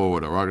come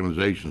forward. Our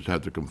organizations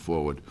have to come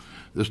forward.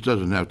 This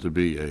doesn't have to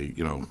be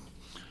a,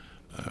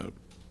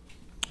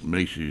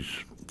 Macy's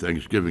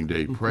Thanksgiving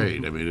Day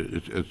parade. I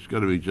mean, it's got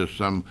to be just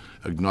some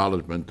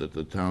acknowledgement that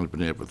the town's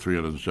been here for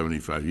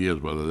 375 years,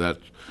 whether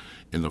that's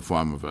in the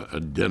form of a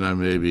dinner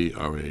maybe,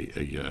 or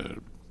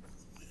an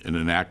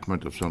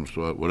enactment of some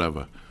sort,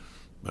 whatever.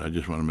 But I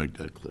just want to make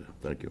that clear.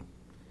 Thank you.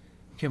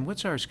 Kim,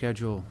 what's our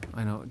schedule?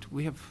 I know,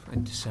 we have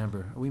in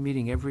December, are we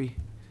meeting every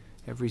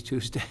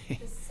Tuesday? The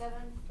 7th,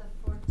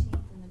 the 14th,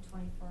 and the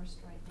 21st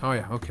right now. Oh,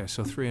 yeah, okay,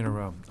 so 3 in a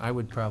row. I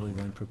would probably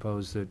then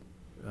propose that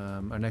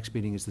our next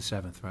meeting is the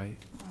 7th, right?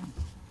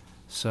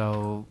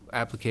 So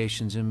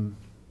applications in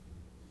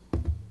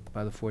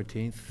by the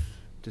 14th,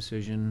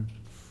 decision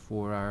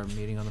for our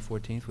meeting on the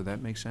 14th, would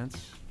that make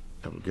sense?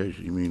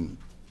 Application, you mean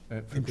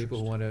For people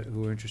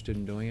who are interested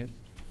in doing it,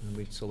 and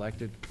we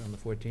select it on the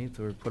 14th,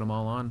 or put them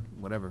all on,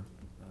 whatever.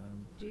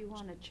 Do you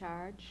want to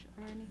charge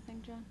or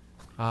anything, John?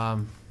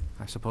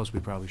 I suppose we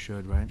probably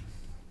should, right?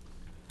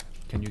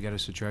 Can you get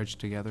us a charge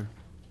together?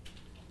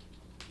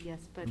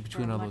 Yes, but for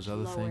Between a all much those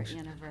other lower things.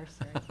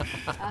 anniversary.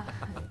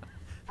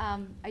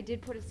 I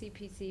did put a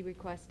CPC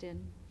request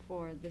in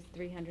for this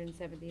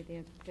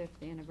 375th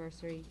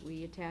anniversary.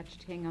 We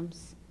attached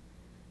Hingham's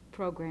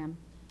program.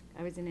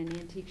 I was in an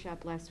antique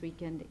shop last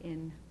weekend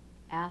in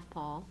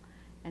Athol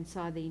and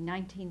saw the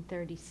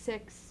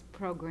 1936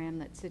 program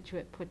that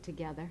Scituate put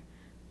together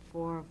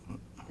for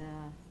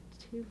the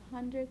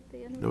 200th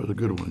anniversary. That was a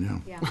good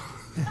one, yeah. Yeah.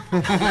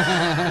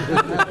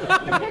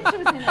 The picture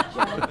was in it,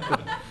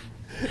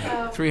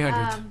 Joe.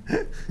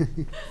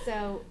 300th.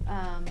 So,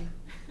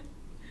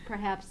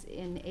 perhaps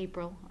in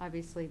April,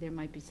 obviously, there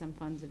might be some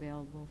funds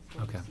available for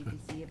the Okay.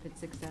 CPC if it's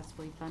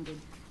successfully funded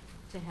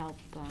to help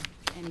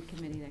any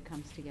committee that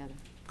comes together.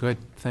 Good,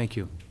 thank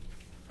you.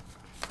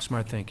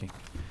 Smart thinking.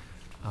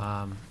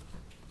 All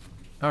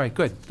right,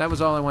 good. That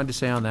was all I wanted to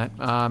say on that.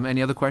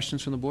 Any other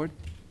questions from the board?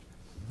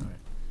 All right,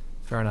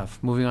 fair enough.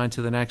 Moving on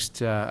to the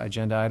next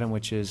agenda item,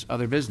 which is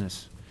other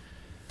business.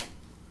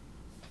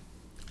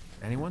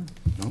 Anyone?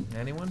 No.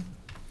 Anyone?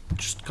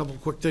 Just a couple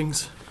of quick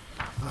things.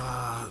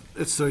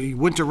 It's the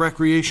winter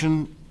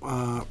recreation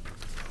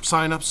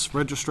signups,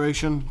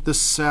 registration,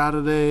 this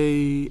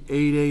Saturday,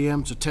 8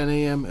 a.m. to 10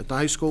 a.m. at the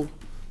high school.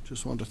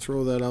 Just wanted to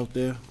throw that out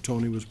there.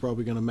 Tony was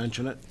probably going to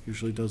mention it.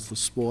 Usually does the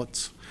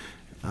sports.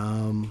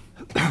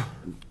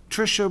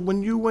 Tricia,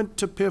 when you went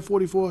to Pier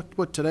 44,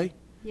 what, today?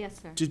 Yes,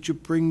 sir. Did you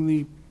bring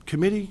the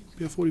committee,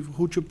 Pier 44?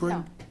 Who'd you bring?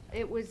 No,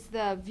 it was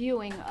the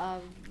viewing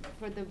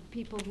for the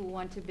people who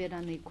want to bid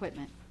on the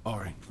equipment. All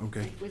right,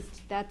 okay.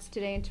 That's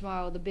today and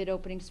tomorrow. The bid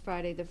opening's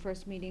Friday. The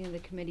first meeting of the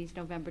committee's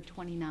November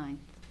 29th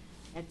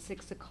at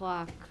 6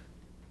 o'clock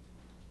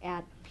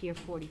at Pier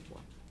 44.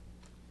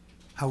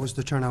 How was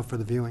the turnout for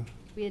the viewing?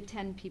 We had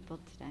 10 people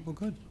today. Oh,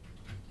 good.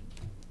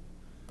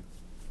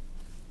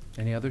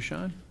 Any other,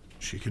 Sean?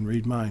 She can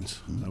read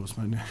minds. That was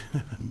my name.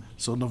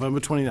 So November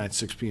 29th,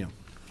 6 p.m.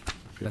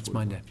 That's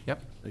Monday.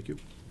 Yep. Thank you.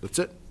 That's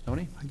it.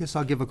 Tony? I guess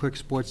I'll give a quick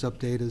sports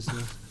update as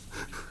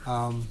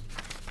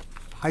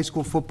high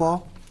school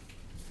football.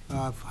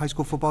 High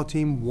school football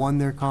team won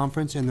their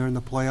conference, and they're in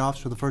the playoffs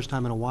for the first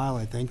time in a while,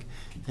 I think.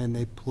 And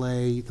they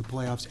play the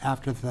playoffs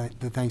after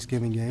the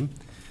Thanksgiving game.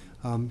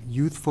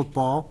 Youth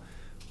football,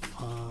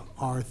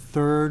 our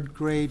third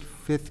grade,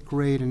 fifth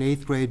grade, and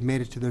eighth grade made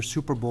it to their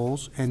Super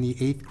Bowls, and the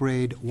eighth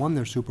grade won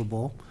their Super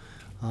Bowl.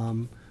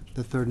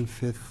 The third and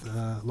fifth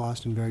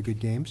lost in very good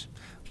games.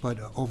 But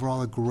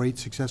overall, a great,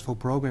 successful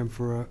program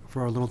for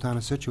our little town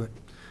of Scituate.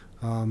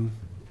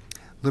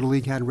 Little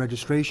League had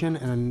registration,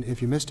 and if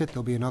you missed it,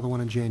 there'll be another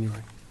one in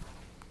January.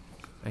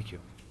 Thank you.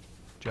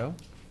 Joe?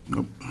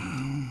 Nope.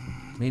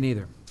 Me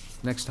neither.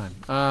 Next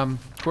time.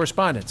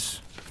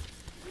 Correspondence.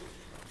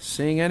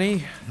 Seeing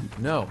any?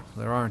 No,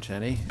 there aren't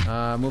any.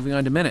 Moving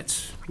on to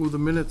minutes. Move the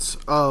minutes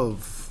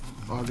of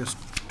August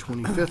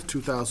 25th,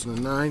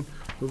 2009,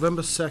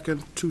 November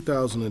 2nd,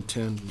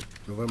 2010,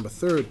 November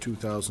 3rd,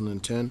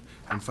 2010,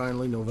 and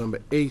finally, November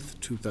 8th,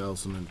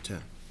 2010.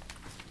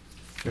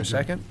 Is there a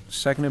second?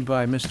 Seconded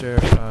by Mr.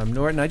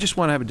 Norton. I just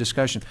want to have a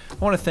discussion. I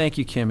want to thank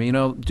you, Kim. You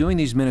know, doing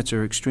these minutes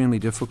are extremely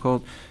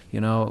difficult. You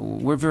know,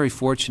 we're very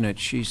fortunate.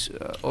 She's,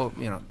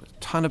 a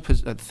ton of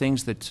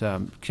things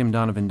that Kim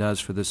Donovan does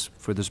for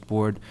this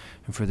board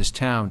and for this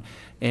town.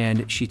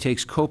 And she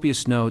takes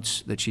copious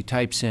notes that she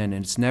types in,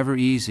 and it's never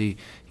easy,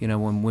 you know,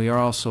 when we are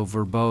all so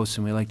verbose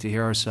and we like to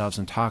hear ourselves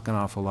and talk an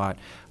awful lot.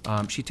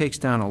 She takes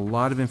down a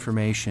lot of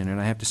information, and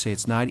I have to say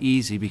it's not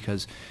easy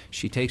because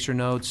she takes her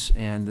notes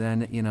and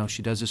then, you know,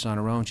 she does this on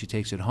her own. She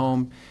takes it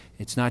home.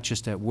 It's not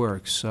just at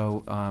work.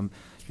 So,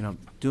 you know,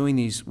 doing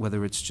these,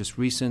 whether it's just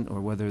recent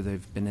or whether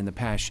they've been in the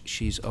past,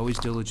 she's always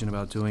diligent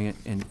about doing it,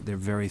 and they're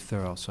very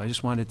thorough. So I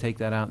just wanted to take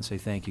that out and say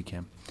thank you,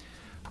 Kim.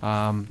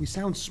 We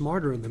sound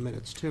smarter in the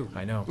minutes, too.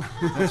 I know.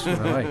 That's what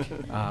I like.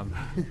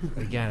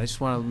 Again, I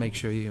just want to make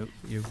sure you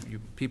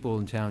people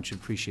in town should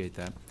appreciate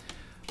that.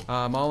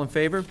 All in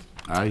favor?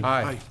 Aye.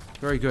 Aye.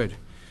 Very good.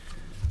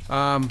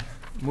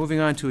 Moving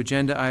on to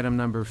agenda item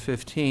number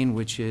 15,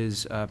 which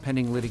is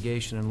pending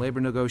litigation and labor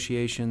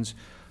negotiations,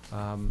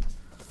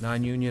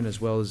 non-union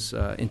as well as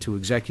into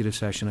executive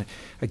session.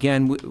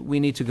 Again, we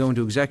need to go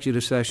into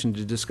executive session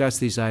to discuss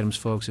these items,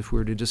 folks. If we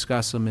were to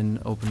discuss them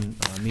in open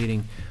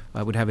meeting,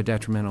 it would have a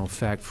detrimental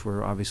effect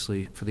for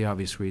the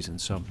obvious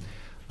reasons. So,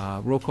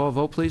 roll call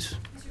vote, please.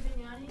 Mr.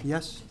 Vignani?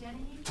 Yes? Mr.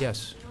 Dennehy?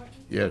 Yes.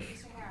 Yes.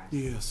 Mr. Harris?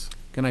 Yes.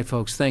 Good night,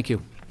 folks. Thank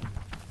you.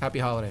 Happy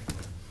holiday.